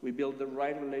 we build the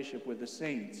right relationship with the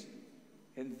saints,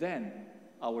 and then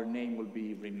our name will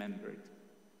be remembered.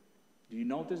 Do you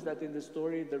notice that in the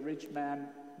story, the rich man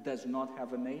does not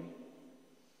have a name?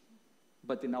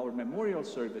 But in our memorial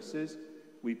services,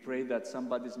 we pray that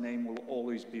somebody's name will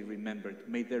always be remembered.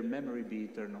 May their memory be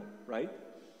eternal, right?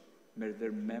 May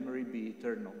their memory be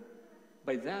eternal.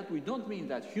 By that, we don't mean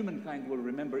that humankind will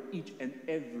remember each and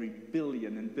every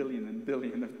billion and billion and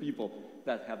billion of people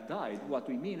that have died. What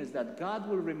we mean is that God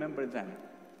will remember them,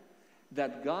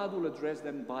 that God will address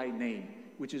them by name,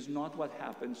 which is not what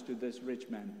happens to this rich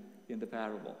man in the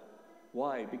parable.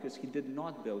 Why? Because he did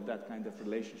not build that kind of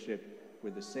relationship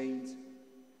with the saints,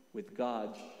 with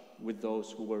God, with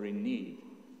those who were in need.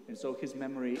 And so his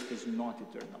memory is not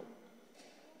eternal.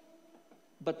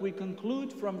 But we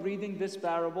conclude from reading this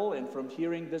parable and from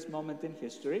hearing this moment in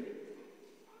history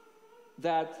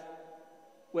that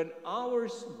when our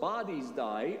bodies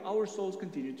die, our souls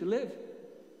continue to live.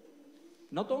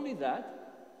 Not only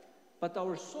that, but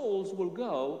our souls will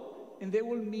go and they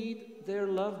will meet their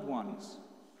loved ones.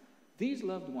 These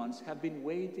loved ones have been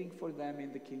waiting for them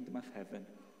in the kingdom of heaven,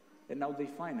 and now they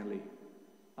finally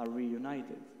are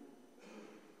reunited.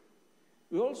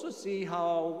 We also see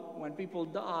how when people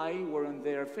die or when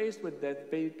they are faced with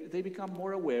death, they become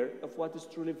more aware of what is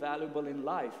truly valuable in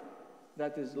life.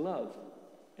 That is love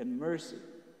and mercy.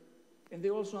 And they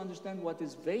also understand what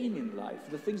is vain in life,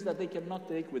 the things that they cannot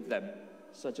take with them,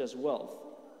 such as wealth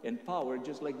and power,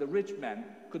 just like the rich man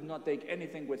could not take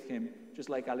anything with him, just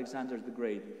like Alexander the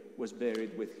Great was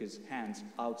buried with his hands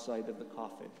outside of the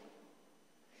coffin.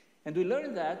 And we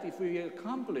learn that if we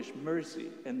accomplish mercy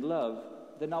and love,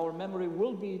 then our memory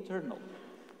will be eternal.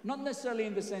 Not necessarily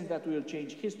in the sense that we will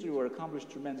change history or accomplish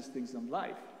tremendous things in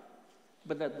life,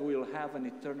 but that we will have an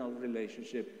eternal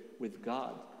relationship with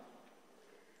God.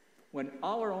 When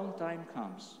our own time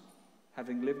comes,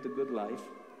 having lived a good life,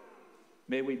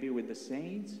 may we be with the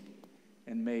saints,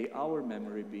 and may our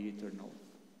memory be eternal.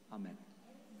 Amen.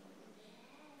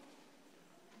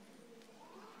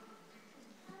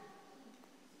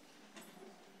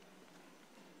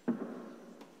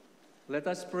 Let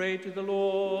us pray to the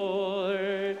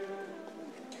Lord.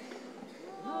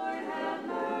 Lord, have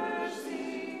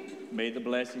mercy. May the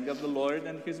blessing of the Lord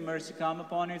and his mercy come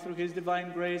upon you through his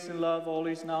divine grace and love,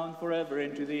 always now and forever,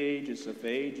 into the ages of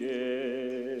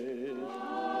ages.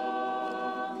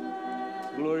 Amen.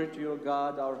 Glory to you,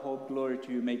 God, our hope, glory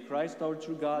to you. May Christ, our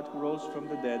true God, who rose from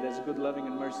the dead as a good, loving,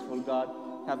 and merciful God,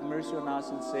 have mercy on us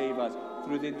and save us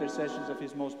through the intercessions of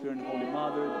his most pure and holy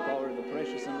Mother, the power of the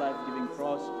precious and life-giving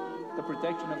cross, the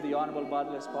protection of the honorable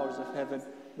bodiless powers of heaven,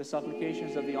 the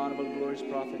supplications of the honorable glorious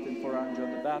prophet and forerunner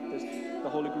John the Baptist, the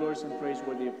holy glorious and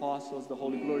praiseworthy apostles, the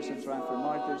holy glorious and triumphant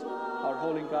martyrs, our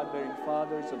holy God-bearing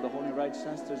fathers, of the holy righteous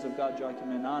ancestors of God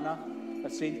Joachim and Anna,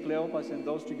 of Saint Cleopas and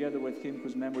those together with him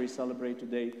whose memory celebrate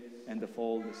today, and of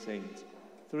all the saints.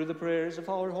 Through the prayers of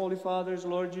our holy fathers,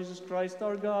 Lord Jesus Christ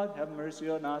our God, have mercy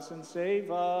on us and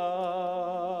save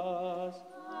us.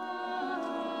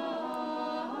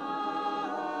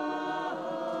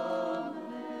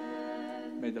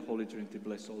 May the Holy Trinity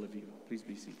bless all of you. Please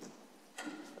be seated.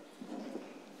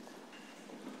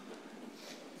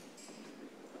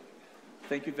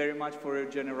 Thank you very much for your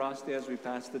generosity as we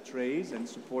pass the trays and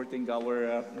supporting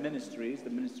our ministries, the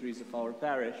ministries of our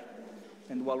parish.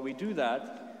 And while we do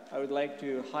that, I would like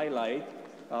to highlight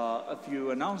a few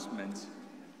announcements.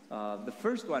 The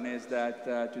first one is that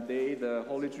today the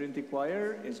Holy Trinity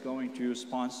Choir is going to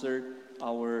sponsor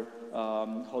our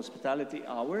hospitality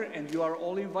hour, and you are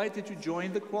all invited to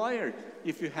join the choir.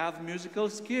 If you have musical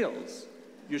skills,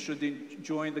 you should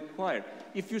join the choir.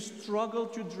 If you struggle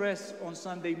to dress on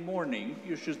Sunday morning,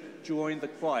 you should join the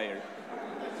choir.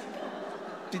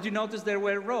 Did you notice there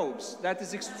were robes? That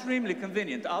is extremely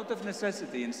convenient, out of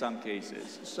necessity in some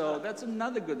cases. So that's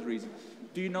another good reason.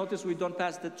 Do you notice we don't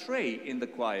pass the tray in the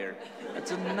choir?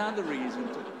 That's another reason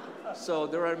to. So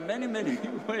there are many, many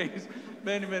ways,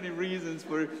 many, many reasons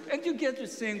for it. And you get to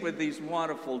sing with these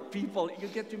wonderful people. You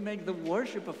get to make the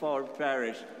worship of our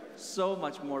parish so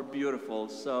much more beautiful.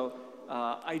 So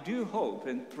I do hope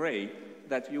and pray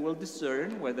that you will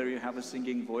discern whether you have a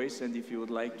singing voice and if you would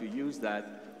like to use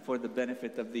that for the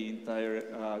benefit of the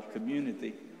entire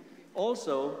community.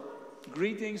 Also,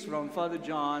 greetings from Father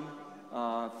John,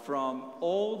 from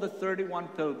all the 31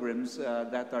 pilgrims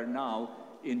that are now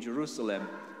in Jerusalem.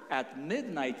 At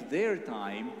midnight their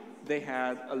time, they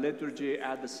had a liturgy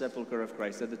at the sepulchre of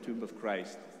Christ, at the tomb of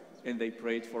Christ, and they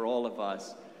prayed for all of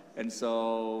us. And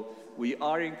so we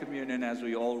are in communion as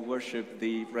we all worship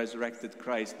the resurrected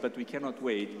Christ, but we cannot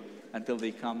wait until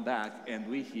they come back and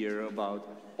we hear about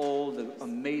all the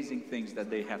amazing things that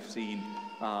they have seen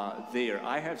there.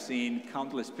 I have seen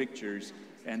countless pictures,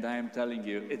 and I am telling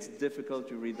you, it's difficult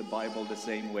to read the Bible the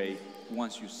same way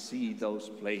once you see those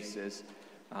places.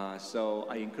 So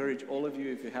I encourage all of you,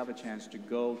 if you have a chance to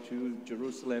go to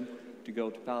Jerusalem, to go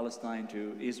to Palestine,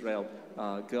 to Israel,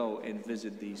 go and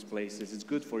visit these places. It's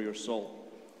good for your soul.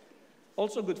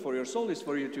 Also good for your soul is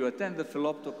for you to attend the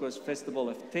Philoptochos Festival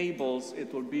of Tables.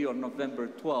 It will be on November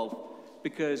 12th,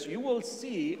 because you will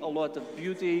see a lot of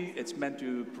beauty. It's meant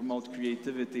to promote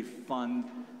creativity, fun,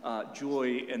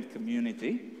 joy, and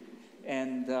community.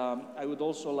 And I would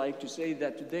also like to say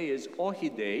that today is Ohi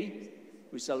Day.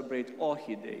 We celebrate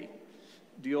Ohi Day.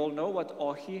 Do you all know what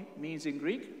Ohi means in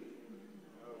Greek?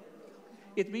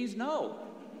 It means no.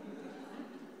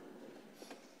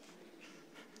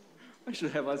 I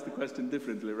should have asked the question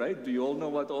differently, right? Do you all know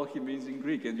what Ohi means in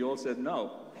Greek? And you all said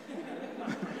no.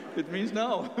 It means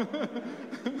no.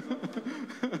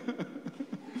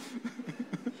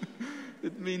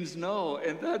 It means no.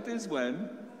 And that is when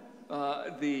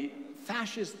the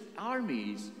fascist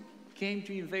armies came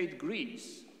to invade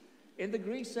Greece. And the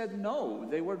Greeks said no,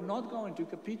 they were not going to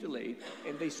capitulate,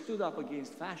 and they stood up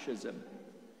against fascism.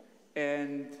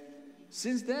 And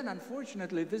since then,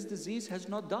 unfortunately, this disease has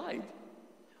not died.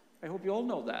 I hope you all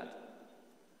know that.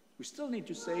 We still need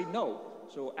to say no.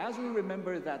 So as we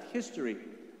remember that history,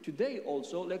 today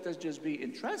also, let us just be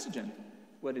intransigent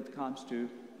when it comes to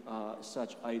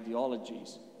such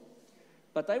ideologies.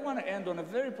 But I want to end on a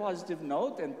very positive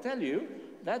note and tell you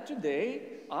that today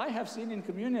I have seen in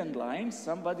communion line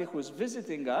somebody who's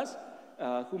visiting us,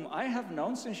 whom I have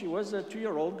known since she was a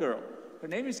 2-year-old girl. Her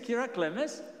name is Kira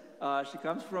Clemes. She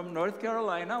comes from North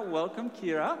Carolina. Welcome,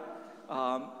 Kira.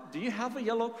 Do you have a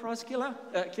yellow cross,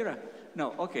 Kira?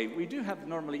 No, okay. We do have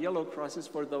normally yellow crosses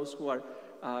for those who are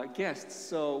guests.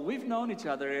 So we've known each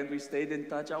other and we stayed in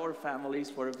touch, our families,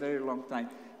 for a very long time.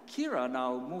 Kira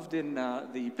now moved in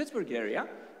the Pittsburgh area.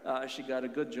 She got a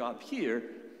good job here.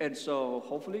 And so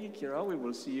hopefully, Kira, we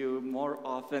will see you more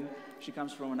often. She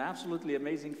comes from an absolutely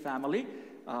amazing family.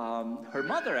 Her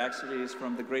mother actually is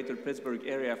from the greater Pittsburgh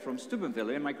area, from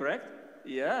Steubenville. Am I correct?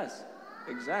 Yes,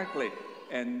 exactly.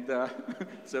 And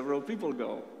several people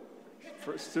go.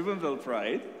 For Steubenville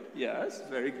Pride, yes,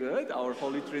 very good. Our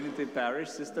Holy Trinity Parish,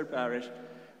 sister parish.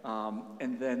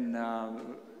 And then,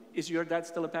 is your dad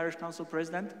still a parish council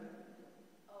president?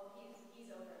 Oh,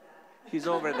 he's over that. He's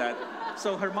over that.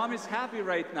 So her mom is happy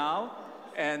right now.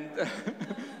 And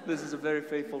this is a very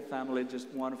faithful family, just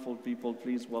wonderful people.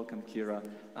 Please welcome Kira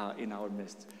in our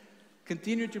midst.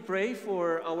 Continue to pray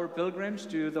for our pilgrims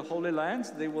to the Holy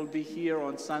Lands. They will be here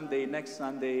on Sunday, next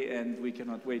Sunday, and we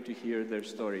cannot wait to hear their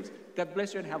stories. God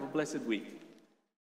bless you and have a blessed week.